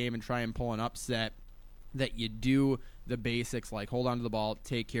in this game and try and pull an upset, that you do the basics like hold on to the ball,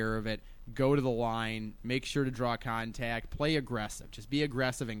 take care of it, go to the line, make sure to draw contact, play aggressive. Just be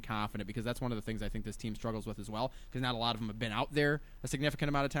aggressive and confident, because that's one of the things I think this team struggles with as well, because not a lot of them have been out there a significant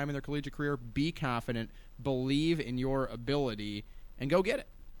amount of time in their collegiate career. Be confident, believe in your ability, and go get it.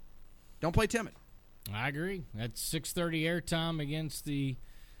 Don't play timid. I agree. That's 6:30 airtime against the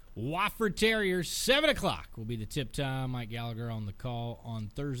Wofford Terriers. 7 o'clock will be the tip time. Mike Gallagher on the call on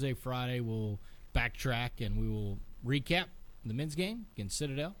Thursday. Friday we'll backtrack and we will recap the men's game against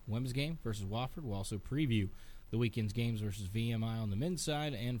Citadel, women's game versus Wofford. We'll also preview the weekend's games versus VMI on the men's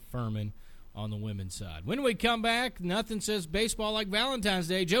side and Furman on the women's side. When we come back, nothing says baseball like Valentine's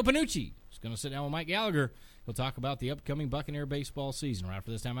Day. Joe Panucci is going to sit down with Mike Gallagher He'll talk about the upcoming Buccaneer baseball season. Right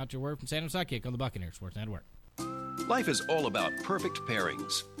after this time, out your word from Sando Sidekick on the Buccaneer Sports Network. Life is all about perfect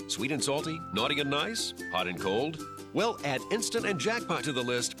pairings. Sweet and salty, naughty and nice, hot and cold. Well, add Instant and Jackpot to the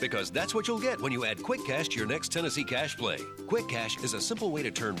list because that's what you'll get when you add Quick Cash to your next Tennessee Cash play. Quick Cash is a simple way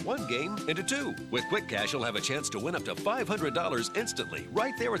to turn one game into two. With Quick Cash, you'll have a chance to win up to $500 instantly,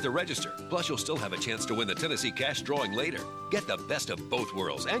 right there at the register. Plus, you'll still have a chance to win the Tennessee Cash drawing later. Get the best of both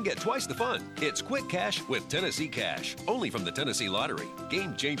worlds and get twice the fun. It's Quick Cash with Tennessee Cash, only from the Tennessee Lottery.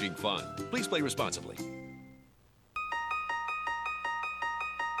 Game-changing fun. Please play responsibly.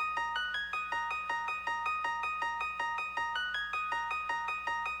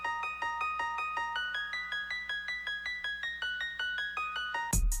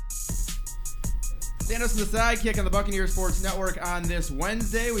 Sandos and the Sidekick on the Buccaneer Sports Network on this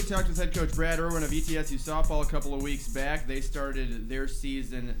Wednesday. We talked with head coach Brad Irwin of ETSU softball a couple of weeks back. They started their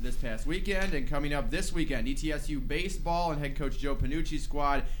season this past weekend, and coming up this weekend, ETSU baseball and head coach Joe Panucci's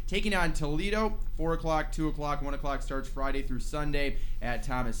squad taking on Toledo. 4 o'clock, 2 o'clock, 1 o'clock starts Friday through Sunday at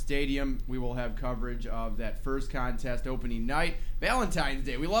Thomas Stadium. We will have coverage of that first contest opening night. Valentine's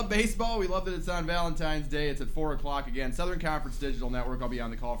Day. We love baseball. We love that it's on Valentine's Day. It's at 4 o'clock again. Southern Conference Digital Network. I'll be on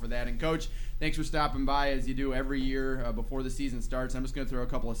the call for that. And Coach, thanks for stopping by as you do every year before the season starts. I'm just going to throw a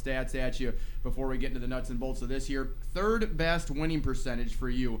couple of stats at you before we get into the nuts and bolts of this year. Third best winning percentage for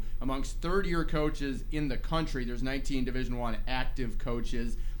you amongst third-year coaches in the country. There's 19 Division I active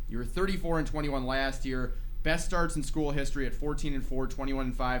coaches. You were 34-21 last year. Best starts in school history at 14-4,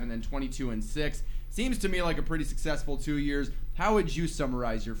 21-5, and then 22-6. Seems to me like a pretty successful 2 years. How would you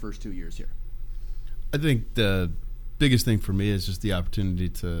summarize your first 2 years here? I think the biggest thing for me is just the opportunity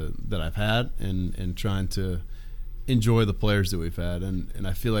that I've had and trying to enjoy the players that we've had. And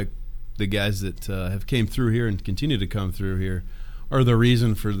I feel like the guys that have came through here and continue to come through here are the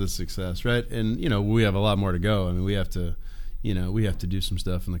reason for the success, right? And, we have a lot more to go. I mean, we have to do some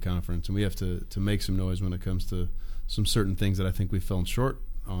stuff in the conference, and we have to make some noise when it comes to some certain things that I think we fell short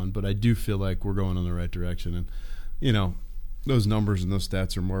on. But I do feel like we're going in the right direction. And, those numbers and those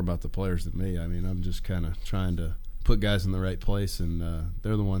stats are more about the players than me. I mean, I'm just kind of trying to put guys in the right place, and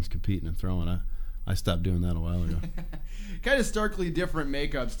they're the ones competing and throwing. I stopped doing that a while ago. Kind of starkly different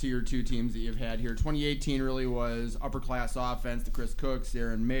makeups to your two teams that you've had here. 2018 really was upper-class offense, the Chris Cooks,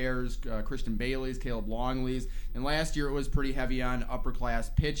 Aaron Mayers, Christian Bailey's, Caleb Longley's. And last year it was pretty heavy on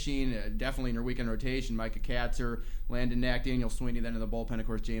upper-class pitching, definitely in your weekend rotation. Micah Katzer, Landon Knack, Daniel Sweeney, then in the bullpen, of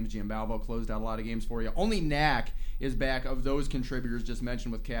course, James Giambalvo closed out a lot of games for you. Only Knack is back of those contributors just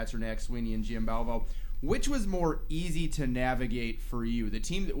mentioned with Katzer, Knack, Sweeney, and Giambalvo. Which was more easy to navigate for you? The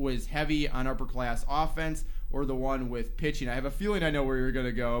team that was heavy on upper-class offense or the one with pitching? I have a feeling I know where you're going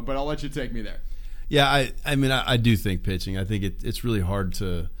to go, but I'll let you take me there. Yeah, I do think pitching. I think it's really hard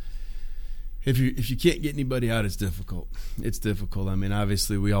to if you can't get anybody out, it's difficult. It's difficult. I mean,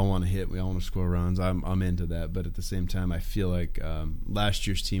 obviously we all want to hit, we all want to score runs. I'm into that, but at the same time, I feel like last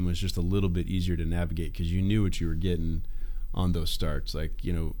year's team was just a little bit easier to navigate because you knew what you were getting on those starts. Like,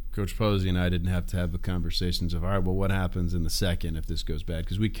 Coach Posey and I didn't have to have the conversations of, all right, well, what happens in the second if this goes bad?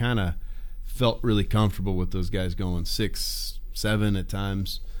 Because we kind of felt really comfortable with those guys going 6, 7 at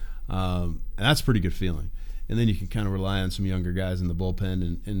times, and that's a pretty good feeling. And then you can kind of rely on some younger guys in the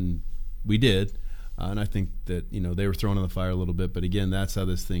bullpen, and we did. And I think that, they were thrown in the fire a little bit. But, again, that's how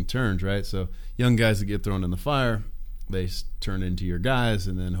this thing turns, right? So young guys that get thrown in the fire, they turn into your guys,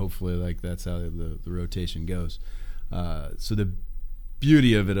 and then hopefully, that's how the rotation goes. So the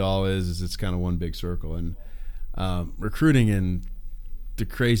beauty of it all is it's kind of one big circle. And recruiting and the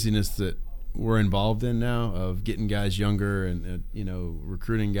craziness that we're involved in now of getting guys younger and,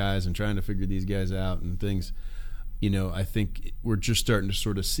 recruiting guys and trying to figure these guys out and things, I think we're just starting to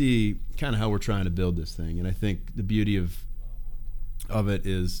sort of see kind of how we're trying to build this thing. And I think the beauty of it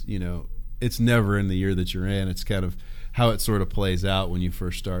is, it's never in the year that you're in. It's kind of how it sort of plays out when you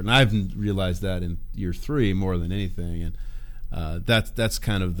first start. And I've realized that in year 3 more than anything. And that's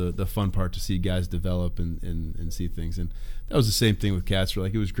kind of the fun part, to see guys develop and see things. And that was the same thing with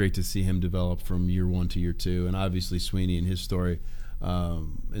Katzer. It was great to see him develop from year 1 to year 2. And obviously Sweeney and his story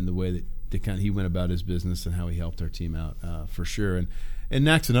and the way that he went about his business and how he helped our team out for sure. And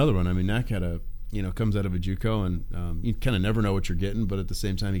Knack's another one. I mean, Knack had comes out of a JUCO, and you kind of never know what you're getting. But at the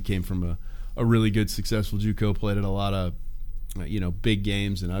same time, he came from a really good, successful JUCO, played at a lot of, big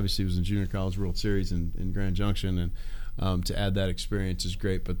games, and obviously was in Junior College World Series in Grand Junction, and to add that experience is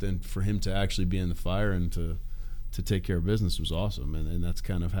great. But then for him to actually be in the fire and to take care of business was awesome, and that's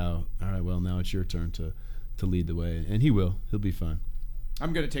kind of how, all right, well, now it's your turn to lead the way, and he'll be fine.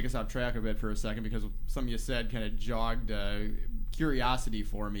 I'm going to take us off track a bit for a second because something you said kind of jogged curiosity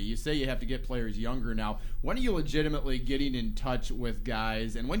for me. You say you have to get players younger now. When are you legitimately getting in touch with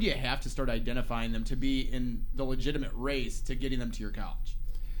guys, and when do you have to start identifying them to be in the legitimate race to getting them to your college?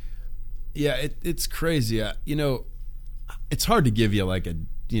 Yeah, it's crazy. It's hard to give you like a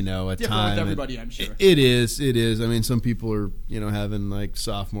different time. With everybody, I'm sure. It is. I mean, some people are having like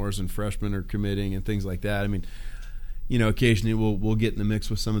sophomores and freshmen are committing and things like that. I mean, occasionally we'll get in the mix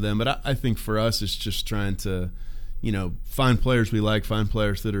with some of them, but I think for us it's just trying to find players we like, find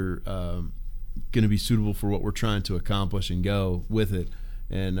players that are going to be suitable for what we're trying to accomplish and go with it.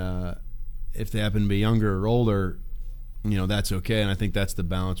 And if they happen to be younger or older, that's okay. And I think that's the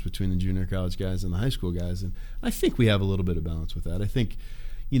balance between the junior college guys and the high school guys. And I think we have a little bit of balance with that. I think,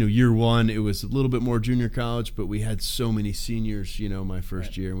 year one, it was a little bit more junior college, but we had so many seniors, my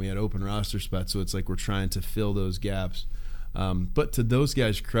first year, and we had open roster spots. So it's like we're trying to fill those gaps. But to those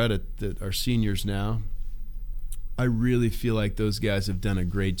guys' credit that are seniors now, I really feel like those guys have done a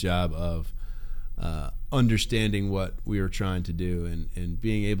great job of understanding what we were trying to do and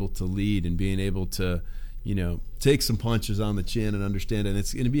being able to lead and being able to, take some punches on the chin and understand it. And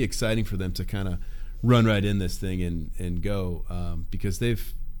it's going to be exciting for them to kind of run right in this thing and go because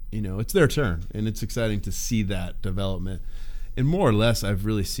they've, it's their turn. And it's exciting to see that development. And more or less, I've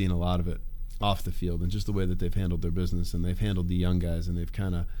really seen a lot of it off the field and just the way that they've handled their business and they've handled the young guys and they've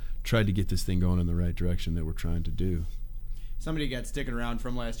kind of tried to get this thing going in the right direction that we're trying to do. Somebody got sticking around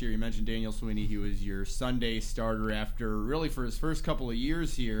from last year. You mentioned Daniel Sweeney. He was your Sunday starter after really for his first couple of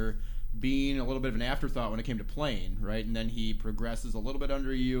years here being a little bit of an afterthought when it came to playing, right? And then he progresses a little bit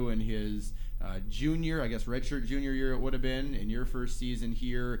under you in his junior, I guess redshirt junior year it would have been, in your first season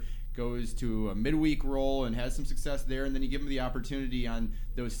here, goes to a midweek role and has some success there, and then you give him the opportunity on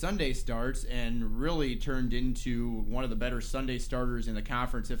those Sunday starts and really turned into one of the better Sunday starters in the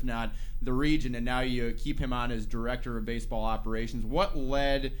conference, if not the region, and now you keep him on as director of baseball operations. What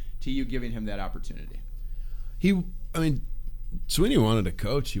led to you giving him that opportunity? Sweeney wanted to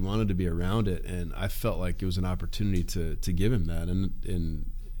coach. He wanted to be around it, and I felt like it was an opportunity to give him that.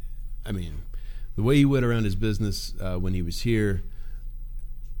 And I mean, the way he went around his business when he was here,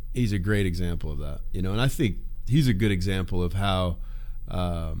 he's a great example of that. And I think he's a good example of how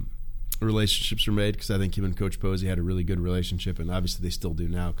relationships are made, because I think him and Coach Posey had a really good relationship, and obviously they still do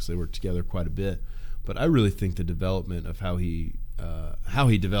now because they work together quite a bit. But I really think the development of how he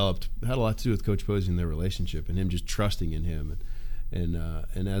developed had a lot to do with Coach Posey and their relationship and him just trusting in him.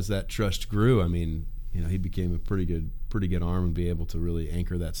 And as that trust grew, I mean, he became a pretty good arm and be able to really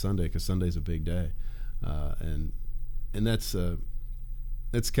anchor that Sunday, because Sunday's a big day, and that's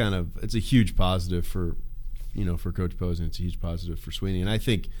it's a huge positive for Coach Posey. It's a huge positive for Sweeney, and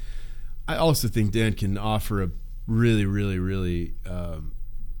I also think Dan can offer a really, really, really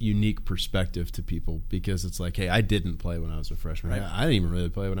unique perspective to people, because it's like, hey, I didn't play when I was a freshman. Right. I didn't even really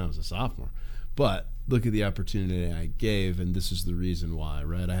play when I was a sophomore. But look at the opportunity I gave, and this is the reason why,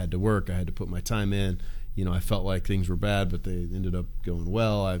 right? I had to work. I had to put my time in. I felt like things were bad, but they ended up going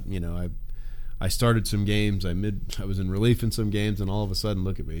well. I started some games. I was in relief in some games, and all of a sudden,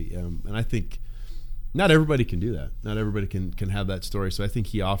 look at me. And I think not everybody can do that. Not everybody can have that story. So I think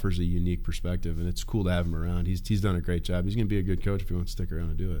he offers a unique perspective, and it's cool to have him around. He's done a great job. He's going to be a good coach if he wants to stick around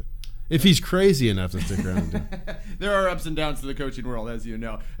and do it. If he's crazy enough to stick around and do it. There are ups and downs to the coaching world, as you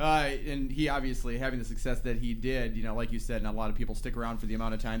know. And he obviously, having the success that he did, like you said, not a lot of people stick around for the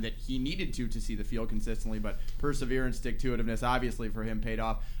amount of time that he needed to see the field consistently, but perseverance, stick-to-itiveness, obviously for him paid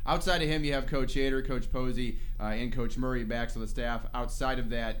off. Outside of him, you have Coach Hader, Coach Posey, and Coach Murray back, so the staff outside of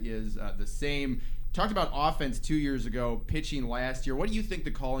that is the same. Talked about offense 2 years ago, pitching last year. What do you think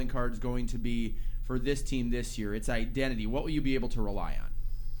the calling card is going to be for this team this year? Its identity. What will you be able to rely on?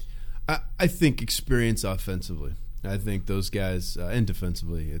 I think experience offensively. I think those guys, and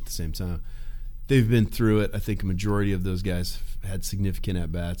defensively at the same time, they've been through it. I think a majority of those guys had significant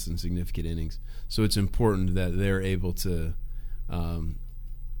at-bats and significant innings. So it's important that they're able to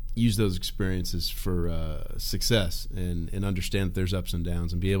use those experiences for success and understand that there's ups and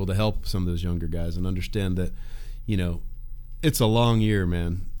downs and be able to help some of those younger guys and understand that, it's a long year,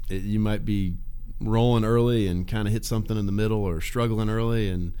 man. You might be rolling early and kind of hit something in the middle, or struggling early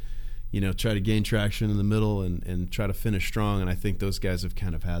and, try to gain traction in the middle and try to finish strong. And I think those guys have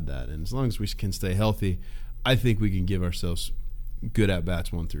kind of had that. And as long as we can stay healthy, I think we can give ourselves good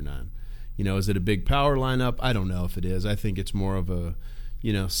at-bats 1 through 9. Is it a big power lineup? I don't know if it is. I think it's more of a,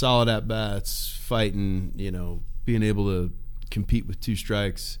 solid at-bats, fighting, being able to compete with 2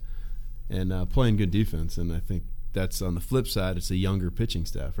 strikes and playing good defense. And I think that's on the flip side. It's a younger pitching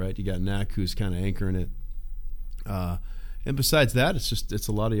staff, right? You got Knack, who's kind of anchoring it. And besides that, it's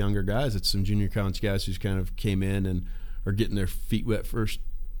a lot of younger guys. It's some junior college guys who kind of came in and are getting their feet wet first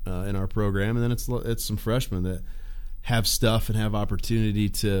in our program, and then it's some freshmen that have stuff and have opportunity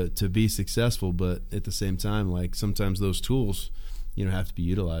to be successful. But at the same time, like sometimes those tools, have to be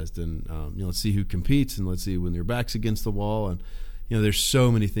utilized. And let's see who competes, and let's see when their back's against the wall. And there's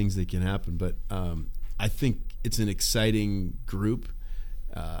so many things that can happen. But I think it's an exciting group.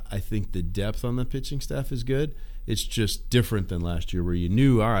 I think the depth on the pitching staff is good. It's just different than last year where you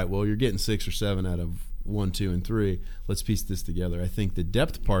knew, all right, well, you're getting 6 or 7 out of 1, 2, and 3. Let's piece this together. I think the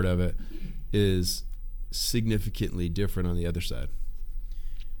depth part of it is significantly different on the other side.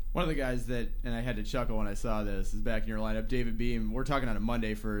 One of the guys that, and I had to chuckle when I saw this, is back in your lineup, David Beam. We're talking on a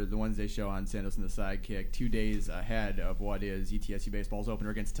Monday for the Wednesday show on Sandos and the Sidekick, 2 days ahead of what is ETSU Baseball's opener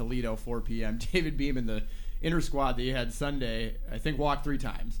against Toledo, 4 p.m. David Beam in the inner squad that you had Sunday, I think walked 3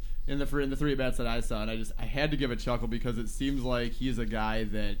 times in the 3 at-bats that I saw, and I had to give a chuckle because it seems like he's a guy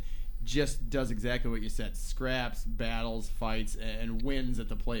that just does exactly what you said, scraps, battles, fights, and wins at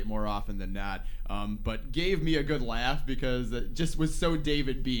the plate more often than not. But gave me a good laugh because it just was so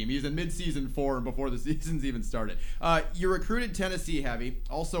David Beam. He's in mid-season form before the season's even started. You recruited Tennessee heavy,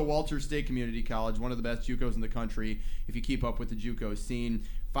 also Walters State Community College, one of the best JUCOs in the country if you keep up with the JUCO scene.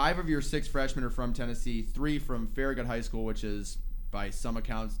 5 of your 6 freshmen are from Tennessee, 3 from Farragut High School, which is by some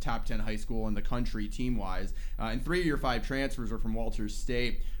accounts top 10 high school in the country team-wise, and 3 of your 5 transfers are from Walters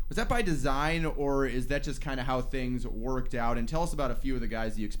State. Was that by design, or is that just kind of how things worked out? And tell us about a few of the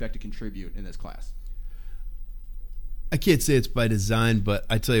guys that you expect to contribute in this class. I can't say it's by design, but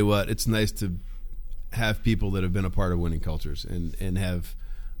I tell you what, it's nice to have people that have been a part of winning cultures and have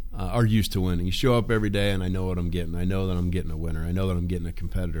are used to winning. You show up every day, and I know what I'm getting. I know that I'm getting a winner. I know that I'm getting a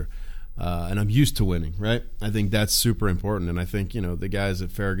competitor. And I'm used to winning, right? I think that's super important. And I think, the guys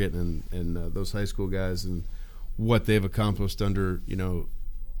at Farragut and those high school guys and what they've accomplished under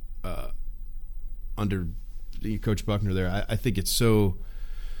Coach Buckner there, I think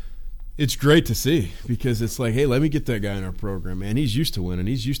it's great to see because it's like, hey, let me get that guy in our program, man. He's used to winning.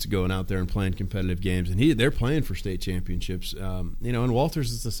 He's used to going out there and playing competitive games, and they're playing for state championships. And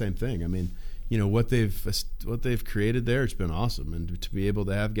Walters is the same thing. I mean, what they've created there, it's been awesome, and to be able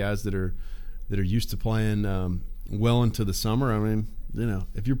to have guys that are used to playing well into the summer. I mean,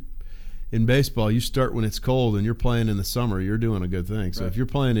 if you're in baseball, you start when it's cold, and you're playing in the summer, you're doing a good thing. So if you're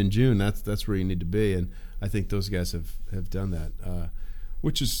playing in June, that's where you need to be, and I think those guys have done that,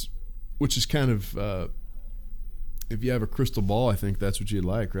 which is kind of if you have a crystal ball, I think that's what you'd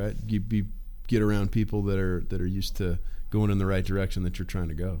like, right? You get around people that are used to going in the right direction that you're trying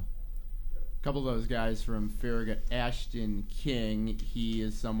to go. A couple of those guys from Farragut, Ashton King, he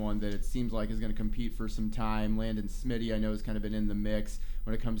is someone that it seems like is going to compete for some time. Landon Smitty, I know, has kind of been in the mix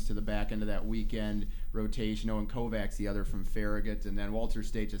when it comes to the back end of that weekend rotation. Owen Kovacs, the other from Farragut, and then Walters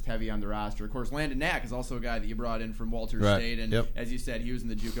State just heavy on the roster. Of course, Landon Knack is also a guy that you brought in from Walters State, and as you said, he was in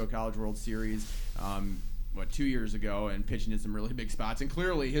the JUCO College World Series 2 years ago and pitching in some really big spots, and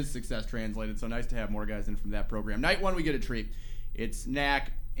clearly his success translated, so nice to have more guys in from that program. Night 1, we get a treat. It's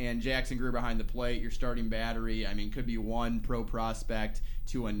Knack and Jackson Greer behind the plate. Your starting battery, could be one pro prospect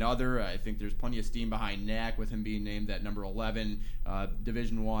to another. I think there's plenty of steam behind Knack with him being named that number 11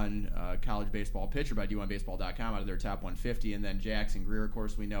 Division I college baseball pitcher by D1Baseball.com out of their top 150. And then Jackson Greer, of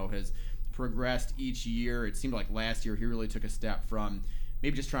course, we know has progressed each year. It seemed like last year he really took a step from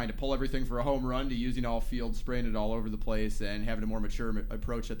maybe just trying to pull everything for a home run to using all field, spraying it all over the place, and having a more mature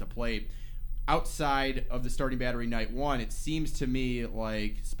approach at the plate. Outside of the starting battery night 1, it seems to me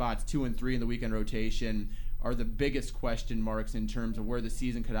like spots 2 and 3 in the weekend rotation are the biggest question marks in terms of where the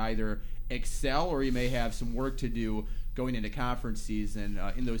season could either excel or you may have some work to do going into conference season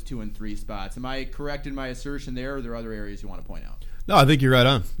in those 2 and 3 spots. Am I correct in my assertion there, or are there other areas you want to point out? No, I think you're right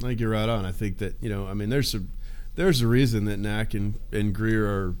on. I think that, there's a reason that Knack and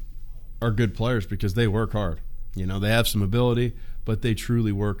Greer are good players because they work hard. They have some ability, but they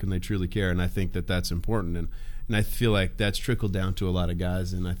truly work and they truly care, and I think that that's important. And I feel like that's trickled down to a lot of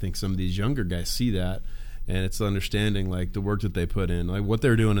guys, and I think some of these younger guys see that, and it's understanding like the work that they put in, like what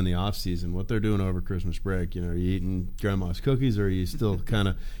they're doing in the off season, what they're doing over Christmas break. Are you eating grandma's cookies, or are you still kind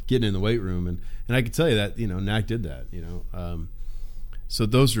of getting in the weight room? And I can tell you that Knack did that. So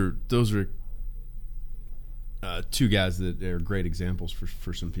those are 2 guys that are great examples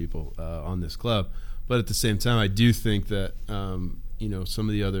for some people on this club. But at the same time, I do think that some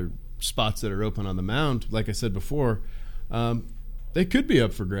of the other spots that are open on the mound, like I said before, they could be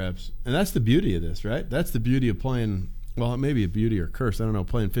up for grabs, and that's the beauty of this, right? That's the beauty of playing. Well, it may be a beauty or curse, I don't know.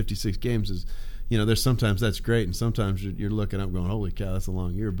 Playing 56 games is, there's sometimes that's great, and sometimes you're looking up going, holy cow, that's a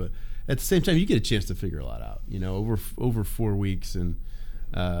long year. But at the same time, you get a chance to figure a lot out, over 4 weeks, and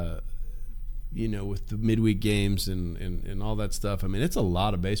with the midweek games and all that stuff. I mean, it's a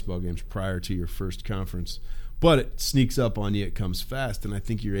lot of baseball games prior to your first conference, but it sneaks up on you. It comes fast, and I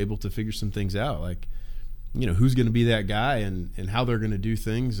think you're able to figure some things out, like, who's going to be that guy and how they're going to do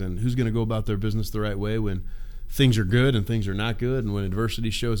things, and who's going to go about their business the right way when things are good and things are not good, and when adversity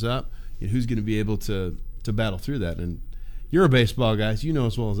shows up, who's going to be able to battle through that. And you're a baseball guy, so you know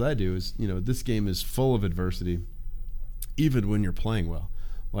as well as I do, is this game is full of adversity, even when you're playing well.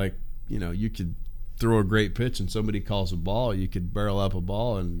 Like, you could throw a great pitch and somebody calls a ball. You could barrel up a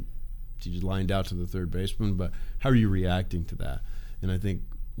ball and you just lined out to the third baseman. But how are you reacting to that? And I think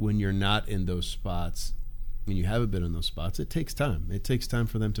when you're not in those spots, when you haven't been in those spots, it takes time. It takes time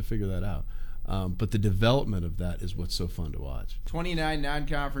for them to figure that out. But the development of that is what's so fun to watch. 29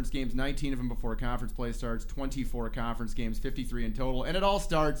 non-conference games, 19 of them before conference play starts, 24 conference games, 53 in total. And it all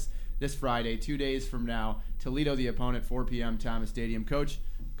starts this Friday, 2 days from now. Toledo, the opponent, 4 p.m., Thomas Stadium. Coach,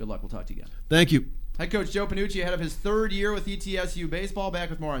 good luck. We'll talk to you again. Thank you. Head coach Joe Panucci ahead of his 3rd year with ETSU Baseball. Back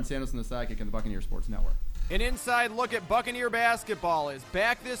with more on Sandos and the Sidekick on the Buccaneer Sports Network. An inside look at Buccaneer basketball is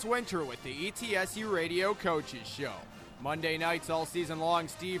back this winter with the ETSU Radio Coaches Show. Monday nights all season long,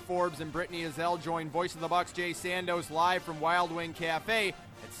 Steve Forbes and Brittany Azell join Voice of the Bucs Jay Sandos live from Wild Wing Cafe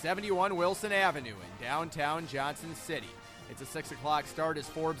at 71 Wilson Avenue in downtown Johnson City. It's a 6 o'clock start as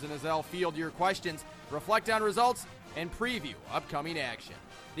Forbes and Azell field your questions, reflect on results, and preview upcoming action.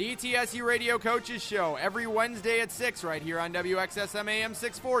 The ETSU Radio Coaches Show every Wednesday at 6 right here on WXSM AM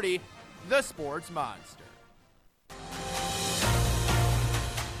 640, The Sports Monster.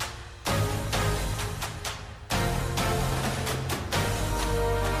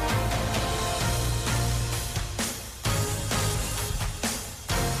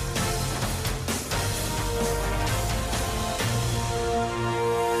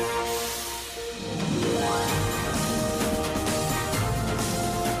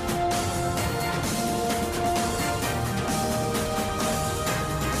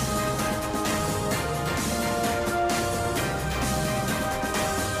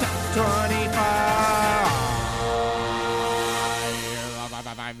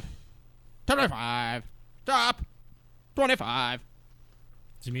 Top 25.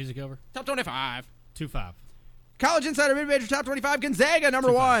 Is the music over? Top 25. 2-5. College Insider Mid-Major Top 25, Gonzaga,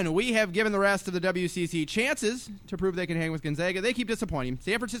 number 1. We have given the rest of the WCC chances to prove they can hang with Gonzaga. They keep disappointing.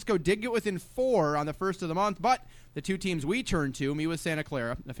 San Francisco did get within 4 on the first of the month, but the 2 teams we turned to, MUSA Santa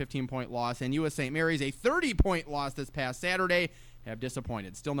Clara, a 15-point loss, and US St. Mary's, a 30-point loss this past Saturday, have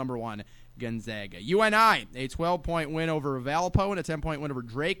disappointed. Still number 1, Gonzaga. UNI, a 12-point win over Valpo and a 10-point win over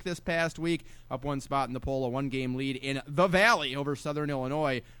Drake this past week. Up 1 spot in the poll, a 1-game lead in the Valley over Southern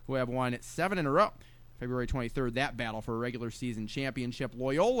Illinois, who have won 7 in a row. February 23rd, that battle for a regular season championship.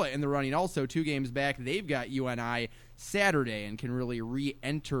 Loyola in the running also 2 games back. They've got UNI Saturday and can really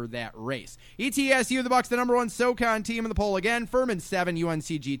re-enter that race. ETSU, the Bucks, the number 1 SoCon team in the poll again. Furman 7,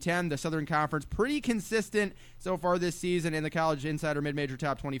 UNCG 10. The Southern Conference pretty consistent so far this season in the College Insider Mid-Major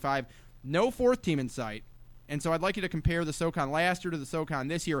Top 25. No 4th team in sight. And so I'd like you to compare the SoCon last year to the SoCon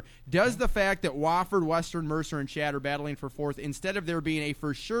this year. Does the fact that Wofford, Western, Mercer, and Chad are battling for 4th, instead of there being a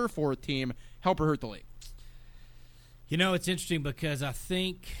for sure 4th team, help or hurt the league? It's interesting because I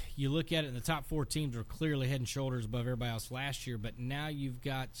think you look at it, and the top 4 teams were clearly head and shoulders above everybody else last year, but now you've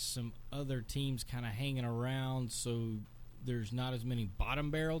got some other teams kind of hanging around, so there's not as many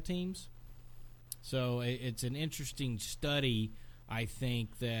bottom barrel teams. So it's an interesting study, I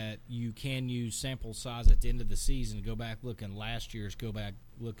think, that you can use sample size at the end of the season to go back, look at last year's, go back,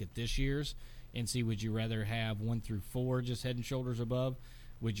 look at this year's, and see, would you rather have 1 through 4 just head and shoulders above?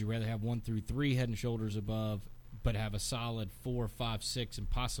 Would you rather have 1 through 3 head and shoulders above, but have a solid 4, 5, 6, and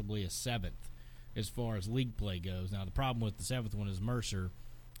possibly a 7th as far as league play goes? Now, the problem with the 7th one is Mercer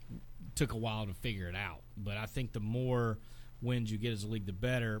took a while to figure it out. But I think the more wins you get as a league, the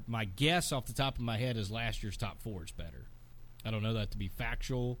better. My guess off the top of my head is last year's top 4 is better. I don't know that to be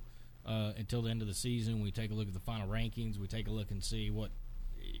factual until the end of the season. We take a look at the final rankings. We take a look and see what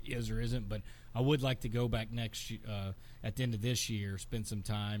is or isn't. But I would like to go back next at the end of this year, spend some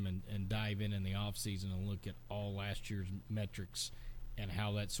time and dive in the offseason and look at all last year's metrics and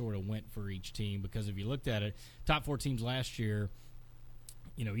how that sort of went for each team. Because if you looked at it, top 4 teams last year,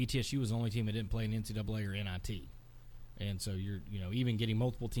 ETSU was the only team that didn't play in NCAA or NIT. And so you're even getting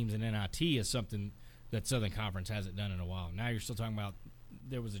multiple teams in NIT is something that Southern Conference hasn't done in a while. Now you're still talking about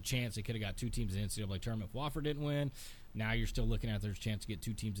there was a chance they could have got 2 teams in the NCAA tournament if Wofford didn't win. Now you're still looking at there's a chance to get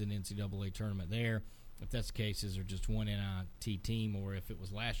 2 teams in the NCAA tournament there. If that's the case, is there just one NIT team, or if it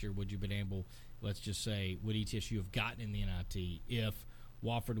was last year, would you have been able, let's just say, would ETSU have gotten in the NIT if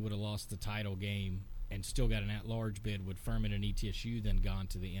Wofford would have lost the title game and still got an at-large bid? Would Furman and ETSU then gone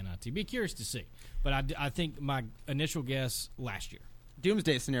to the NIT? Be curious to see. But I think my initial guess, last year.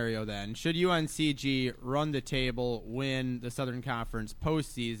 Doomsday scenario then. Should UNCG run the table, win the Southern Conference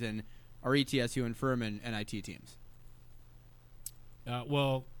postseason, are ETSU and Furman NIT teams?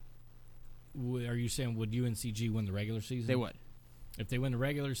 Well, are you saying would UNCG win the regular season? They would. If they win the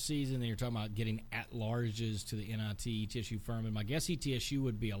regular season, then you're talking about getting at-larges to the NIT, ETSU, Furman. My guess ETSU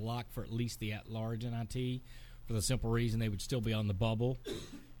would be a lock for at least the at-large NIT for the simple reason they would still be on the bubble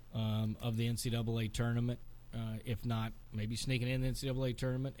of the NCAA tournament. If not, maybe sneaking in the NCAA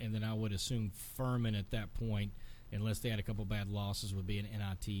tournament. And then I would assume Furman at that point, unless they had a couple bad losses, would be an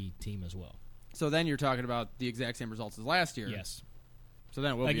NIT team as well. So then you're talking about the exact same results as last year. Yes. So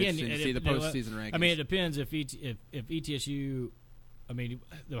then it will be interesting to see the postseason rankings. I mean, it depends if ETSU. I mean,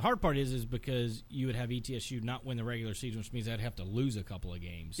 the hard part is because you would have ETSU not win the regular season, which means they'd have to lose a couple of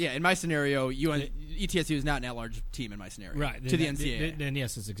games. Yeah, in my scenario, ETSU is not an at-large team in my scenario. Right. To the NCAA. Then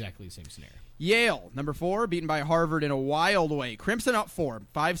yes, it's exactly the same scenario. Yale, number 4, beaten by Harvard in a wild way. Crimson up 4,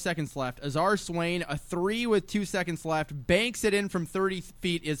 5 seconds left. Azar Swain, a 3 with 2 seconds left, banks it in from 30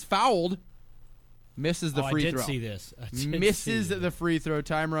 feet, is fouled, misses the free throw. I did see this. Misses the free throw.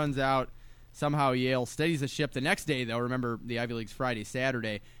 Time runs out. Somehow Yale steadies the ship. The next day, though, remember the Ivy League's Friday,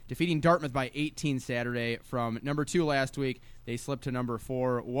 Saturday, defeating Dartmouth by 18 Saturday. From number 2 last week, they slipped to number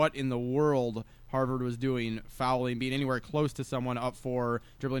 4. What in the world Harvard was doing, fouling, being anywhere close to someone up 4,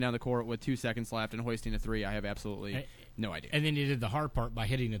 dribbling down the court with 2 seconds left and hoisting a 3, I have absolutely no idea. And then he did the hard part by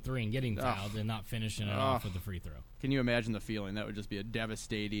hitting a 3 and getting fouled and not finishing it off with the free throw. Can you imagine the feeling? That would just be a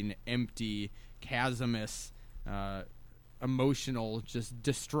devastating, empty, chasmous, emotional, just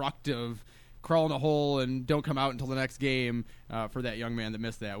destructive, crawl in a hole and don't come out until the next game for that young man that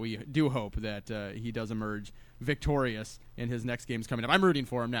missed that. We do hope that he does emerge victorious in his next games coming up. I'm rooting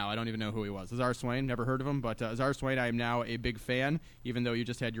for him now. I don't even know who he was. Azar Swain, never heard of him, but Azar Swain, I am now a big fan, even though you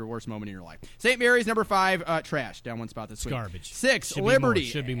just had your worst moment in your life. St. Mary's, number 5, trash, down one spot this week. Garbage. 6, Liberty,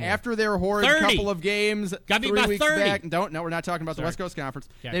 Should be more. after their horrid 30. couple of games, Got 3 beat by weeks 30. back. No, we're not talking about the West Coast Conference.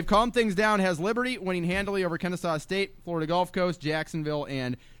 Okay. They've calmed things down, has Liberty winning handily over Kennesaw State, Florida Gulf Coast, Jacksonville,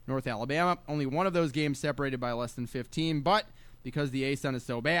 and North Alabama. Only one of those games separated by less than 15, but because the ASUN is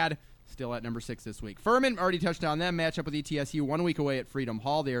so bad, still at number 6 this week. Furman, already touched on them, match up with ETSU 1 week away at Freedom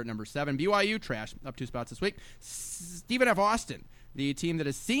Hall. They are at number 7. BYU, trash, up 2 spots this week. Stephen F. Austin, the team that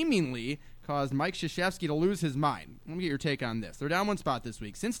has seemingly caused Mike Krzyzewski to lose his mind. Let me get your take on this. They're down 1 spot this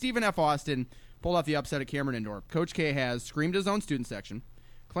week. Since Stephen F. Austin pulled off the upset at Cameron Indoor, Coach K has screamed his own student section,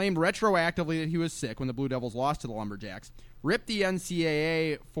 claimed retroactively that he was sick when the Blue Devils lost to the Lumberjacks, ripped the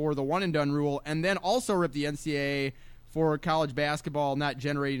NCAA for the one-and-done rule, and then also ripped the NCAA for college basketball not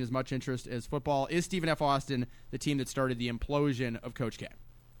generating as much interest as football. Is Stephen F. Austin the team that started the implosion of Coach K?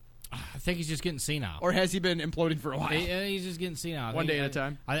 I think he's just getting senile. Or has he been imploding for a while? He's just getting senile. One day at a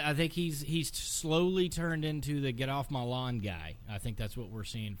time? I think he's slowly turned into the get-off-my-lawn guy. I think that's what we're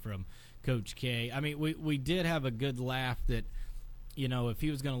seeing from Coach K. I mean, we did have a good laugh that, you know, if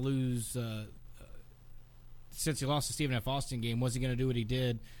he was going to lose since he lost the Stephen F. Austin game, was he going to do what he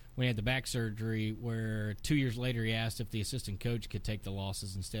did when he had the back surgery, where 2 years later he asked if the assistant coach could take the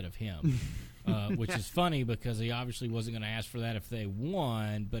losses instead of him, which is funny because he obviously wasn't going to ask for that if they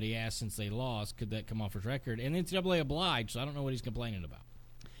won, but he asked since they lost, could that come off his record? And NCAA obliged, so I don't know what he's complaining about.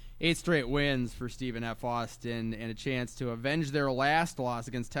 8 straight wins for Stephen F. Austin and a chance to avenge their last loss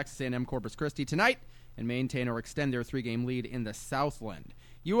against Texas A&M Corpus Christi tonight and maintain or extend their 3-game lead in the Southland.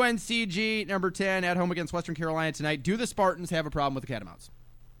 UNCG, number 10, at home against Western Carolina tonight. Do the Spartans have a problem with the Catamounts?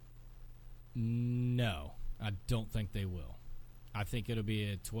 No, I don't think they will. I think it'll be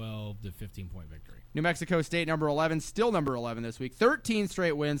a 12 to 15-point victory. New Mexico State, number 11, still number 11 this week. 13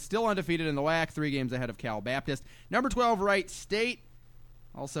 straight wins, still undefeated in the WAC, 3 games ahead of Cal Baptist. Number 12, Wright State,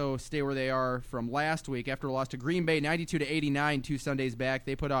 also stay where they are from last week. After a loss to Green Bay, 92-89, 2 Sundays back,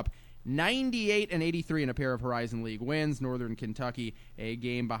 they put up 98 and 83 in a pair of Horizon League wins. Northern Kentucky, a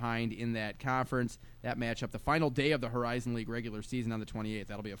game behind in that conference. That matchup, the final day of the Horizon League regular season on the 28th.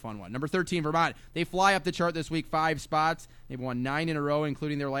 That'll be a fun one. Number 13, Vermont. They fly up the chart this week, 5 spots. They've won 9 in a row,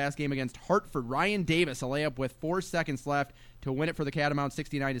 including their last game against Hartford. Ryan Davis, a layup with 4 seconds left to win it for the Catamounts,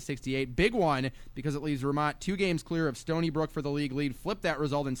 69-68. Big one because it leaves Vermont 2 games clear of Stony Brook for the league lead. Flip that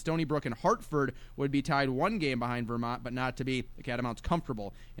result, and Stony Brook and Hartford would be tied 1 game behind Vermont, but not to be. The Catamounts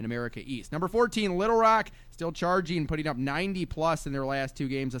comfortable in America East. Number 14, Little Rock, still charging, putting up 90-plus in their last 2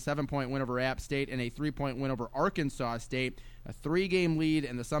 games, a 7-point win over App State and a 3-point win over Arkansas State. a 3-game lead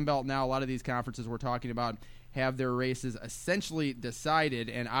in the Sun Belt now. A lot of these conferences we're talking about have their races essentially decided,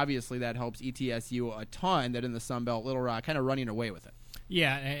 and obviously that helps ETSU a ton, that in the Sun Belt, Little Rock kind of running away with it.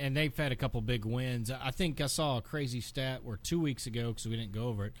 Yeah, and they've had a couple big wins. I think I saw a crazy stat where 2 weeks ago, because we didn't go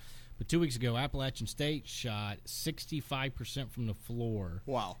over it, but 2 weeks ago, Appalachian State shot 65% from the floor.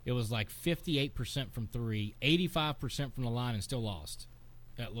 Wow. It was like 58% from three, 85% from the line, and still lost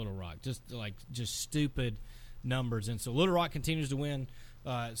at Little Rock. Just stupid numbers. And so Little Rock continues to win.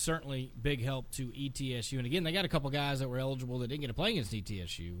 Certainly big help to ETSU. And again, they got a couple guys that were eligible that didn't get to play against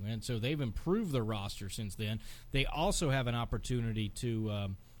ETSU. And so they've improved their roster since then. They also have an opportunity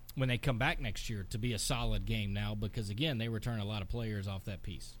to, when they come back next year, to be a solid game now because, again, they return a lot of players off that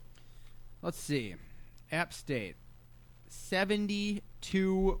piece. Let's see. App State, 72%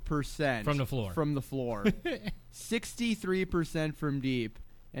 from the floor. 63% from deep,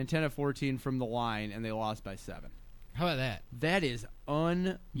 and 10 of 14 from the line, and they lost by 7. How about that? That is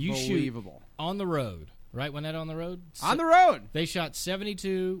unbelievable. You shoot on the road, right? When that on the road? On the road. They shot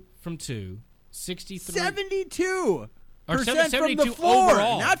 72 from 2, 63. 72%. Or 72 from the floor,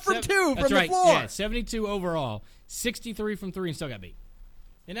 overall. not from 2, That's from right. the floor. Yeah, 72 overall, 63 from 3, and still got beat.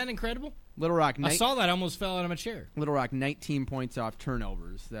 Isn't that incredible? Little Rock. I saw that. I almost fell out of my chair. Little Rock, 19 points off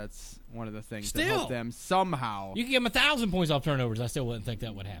turnovers. That's one of the things that Still. help them somehow. You can give them 1,000 points off turnovers. I still wouldn't think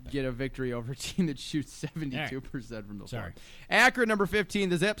that would happen. Get a victory over a team that shoots 72% from the floor. Sorry. Akron, number 15.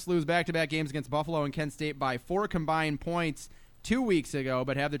 The Zips lose back-to-back games against Buffalo and Kent State by 4 combined points 2 weeks ago,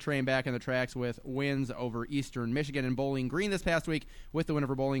 but have the train back on the tracks with wins over Eastern Michigan and Bowling Green this past week. With the win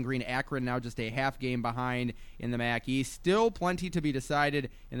over Bowling Green, Akron now just a half game behind in the MAC East. Still plenty to be decided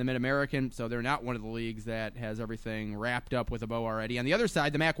in the Mid-American, so they're not one of the leagues that has everything wrapped up with a bow already. On the other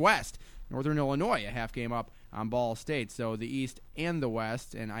side, the MAC West, Northern Illinois, a half game up on Ball State. So the East and the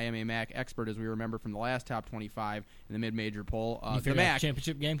West, and I am a MAC expert, as we remember from the last top 25 in the mid-major poll. The MAC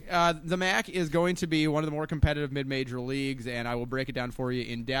championship game? The MAC is going to be one of the more competitive mid-major leagues, and I will break it down for you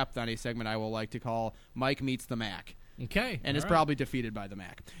in depth on a segment I will like to call Mike Meets the MAC. Okay. And is probably defeated by the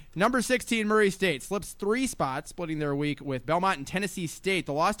MAC. Number 16, Murray State, slips 3 spots, splitting their week with Belmont and Tennessee State.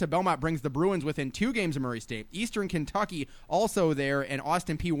 The loss to Belmont brings the Bruins within 2 games of Murray State. Eastern Kentucky also there, and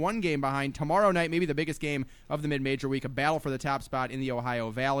Austin Peay 1 game behind. Tomorrow night, maybe the biggest game of the mid-major week, a battle for the top spot in the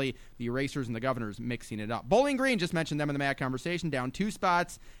Ohio Valley. The Racers and the Governors mixing it up. Bowling Green, just mentioned them in the MAC conversation, down 2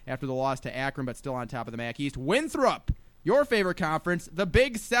 spots after the loss to Akron, but still on top of the MAC East. Winthrop, your favorite conference, the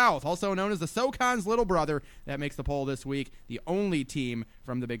Big South, also known as the SoCon's little brother, that makes the poll this week. The only team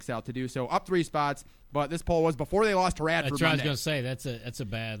from the Big South to do so, up 3 spots. But this poll was before they lost to Radford. That's what I was going to say. That's a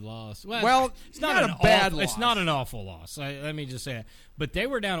bad loss. Well, it's not a bad loss. It's not an awful loss. Let me just say it. But they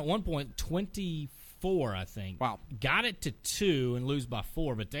were down at one point 24, I think. Wow. Got it to 2 and lose by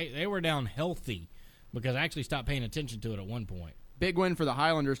 4, but they were down healthy because I actually stopped paying attention to it at one point. Big win for the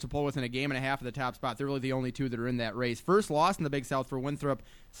Highlanders to pull within a game and a half of the top spot. They're really the only 2 that are in that race. First loss in the Big South for Winthrop,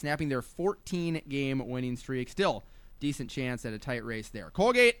 snapping their 14-game winning streak. Still, decent chance at a tight race there.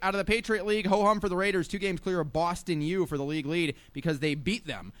 Colgate out of the Patriot League. Ho-hum for the Raiders. 2 games clear of Boston U for the league lead because they beat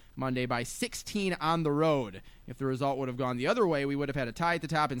them Monday by 16 on the road. If the result would have gone the other way, we would have had a tie at the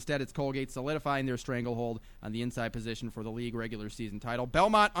top. Instead, it's Colgate solidifying their stranglehold on the inside position for the league regular season title.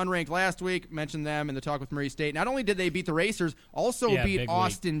 Belmont, unranked last week, mentioned them in the talk with Murray State. Not only did they beat the Racers, also beat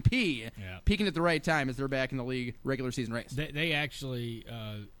Austin Peay, peaking at the right time as they're back in the league regular season race. They actually...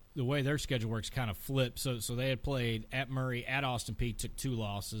 the way their schedule works kind of flipped. So they had played at Murray, at Austin Peay, took 2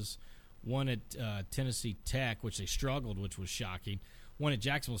 losses. One at Tennessee Tech, which they struggled, which was shocking. One at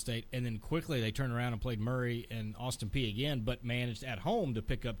Jacksonville State, and then quickly they turned around and played Murray and Austin Peay again, but managed at home to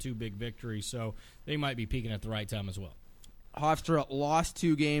pick up 2 big victories. So they might be peaking at the right time as well. Hofstra lost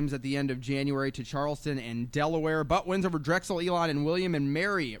 2 games at the end of January to Charleston and Delaware, but wins over Drexel, Elon, and William and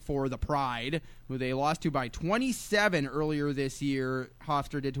Mary for the Pride, who they lost to by 27 earlier this year.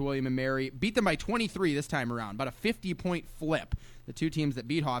 Hofstra did to William and Mary, beat them by 23 this time around, about a 50-point flip. The 2 teams that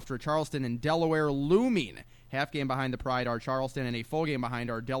beat Hofstra, Charleston and Delaware, looming. Half game behind the Pride are Charleston, and a full game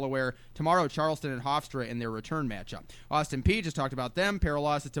behind are Delaware. Tomorrow, Charleston and Hofstra in their return matchup. Austin Peay, just talked about them. Pair of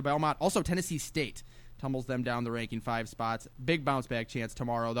losses to Belmont. Also, Tennessee State tumbles them down the ranking 5 spots. Big bounce-back chance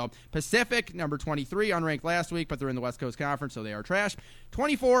tomorrow, though. Pacific, number 23, unranked last week, but they're in the West Coast Conference, so they are trash.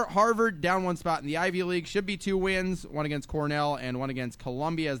 24, Harvard, down 1 spot in the Ivy League. Should be 2 wins, 1 against Cornell and 1 against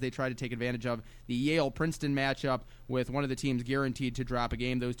Columbia, as they try to take advantage of the Yale-Princeton matchup with one of the teams guaranteed to drop a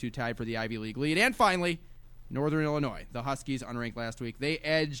game. Those 2 tied for the Ivy League lead. And finally, Northern Illinois. The Huskies, unranked last week. They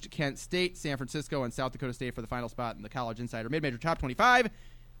edged Kent State, San Francisco, and South Dakota State for the final spot in the College Insider Mid-Major Top 25.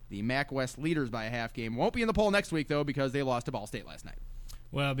 The MAC West leaders by a half game. Won't be in the poll next week, though, because they lost to Ball State last night.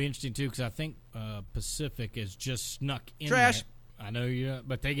 Well, it'll be interesting, too, because I think Pacific is just snuck in Trash. there. I know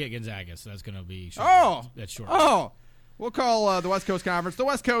but they get Gonzaga, so that's going to be short. Oh! That's short. Oh! We'll call the West Coast Conference the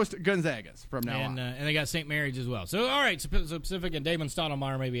West Coast Gonzagas from now on. And they got St. Mary's as well. So, all right, so Pacific and Damon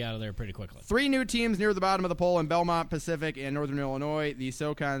Stoudemire may be out of there pretty quickly. 3 new teams near the bottom of the poll in Belmont, Pacific, and Northern Illinois. The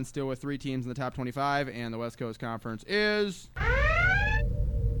SoCon still with 3 teams in the top 25, and the West Coast Conference is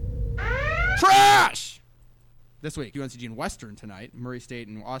trash! This week, UNCG and Western tonight, Murray State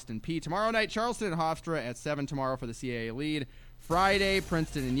and Austin Peay. Tomorrow night, Charleston and Hofstra at 7 tomorrow for the CAA lead. Friday,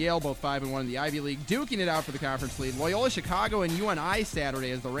 Princeton and Yale, both 5-1 in the Ivy League, duking it out for the conference lead. Loyola Chicago and UNI Saturday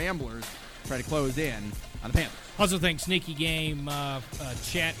as the Ramblers try to close in on the Panthers. Also think sneaky game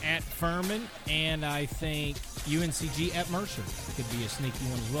Chat at Furman, and I think UNCG at Mercer could be a sneaky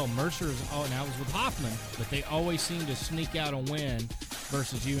one as well. Mercer is, now it was with Hoffman, but they always seem to sneak out a win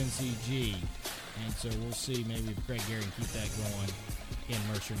versus UNCG. And so we'll see maybe if Greg Gary can keep that going in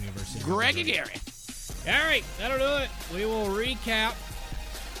Mercer University. Greg Gary. All right, that'll do it. We will recap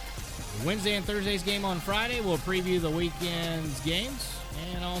Wednesday and Thursday's game on Friday. We'll preview the weekend's games.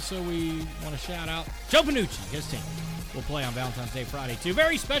 And also we want to shout out Joe Panucci, his team. We'll play on Valentine's Day Friday, too.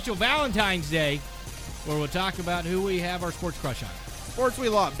 Very special Valentine's Day where we'll talk about who we have our sports crush on. Sports we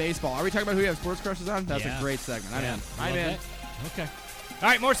love, baseball. Are we talking about who we have sports crushes on? That's a great segment. I'm in. Okay. All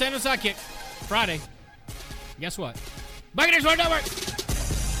right, more San Jose Sidekick. Friday. Guess what? Buccaneers Network.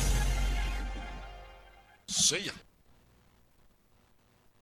 See ya.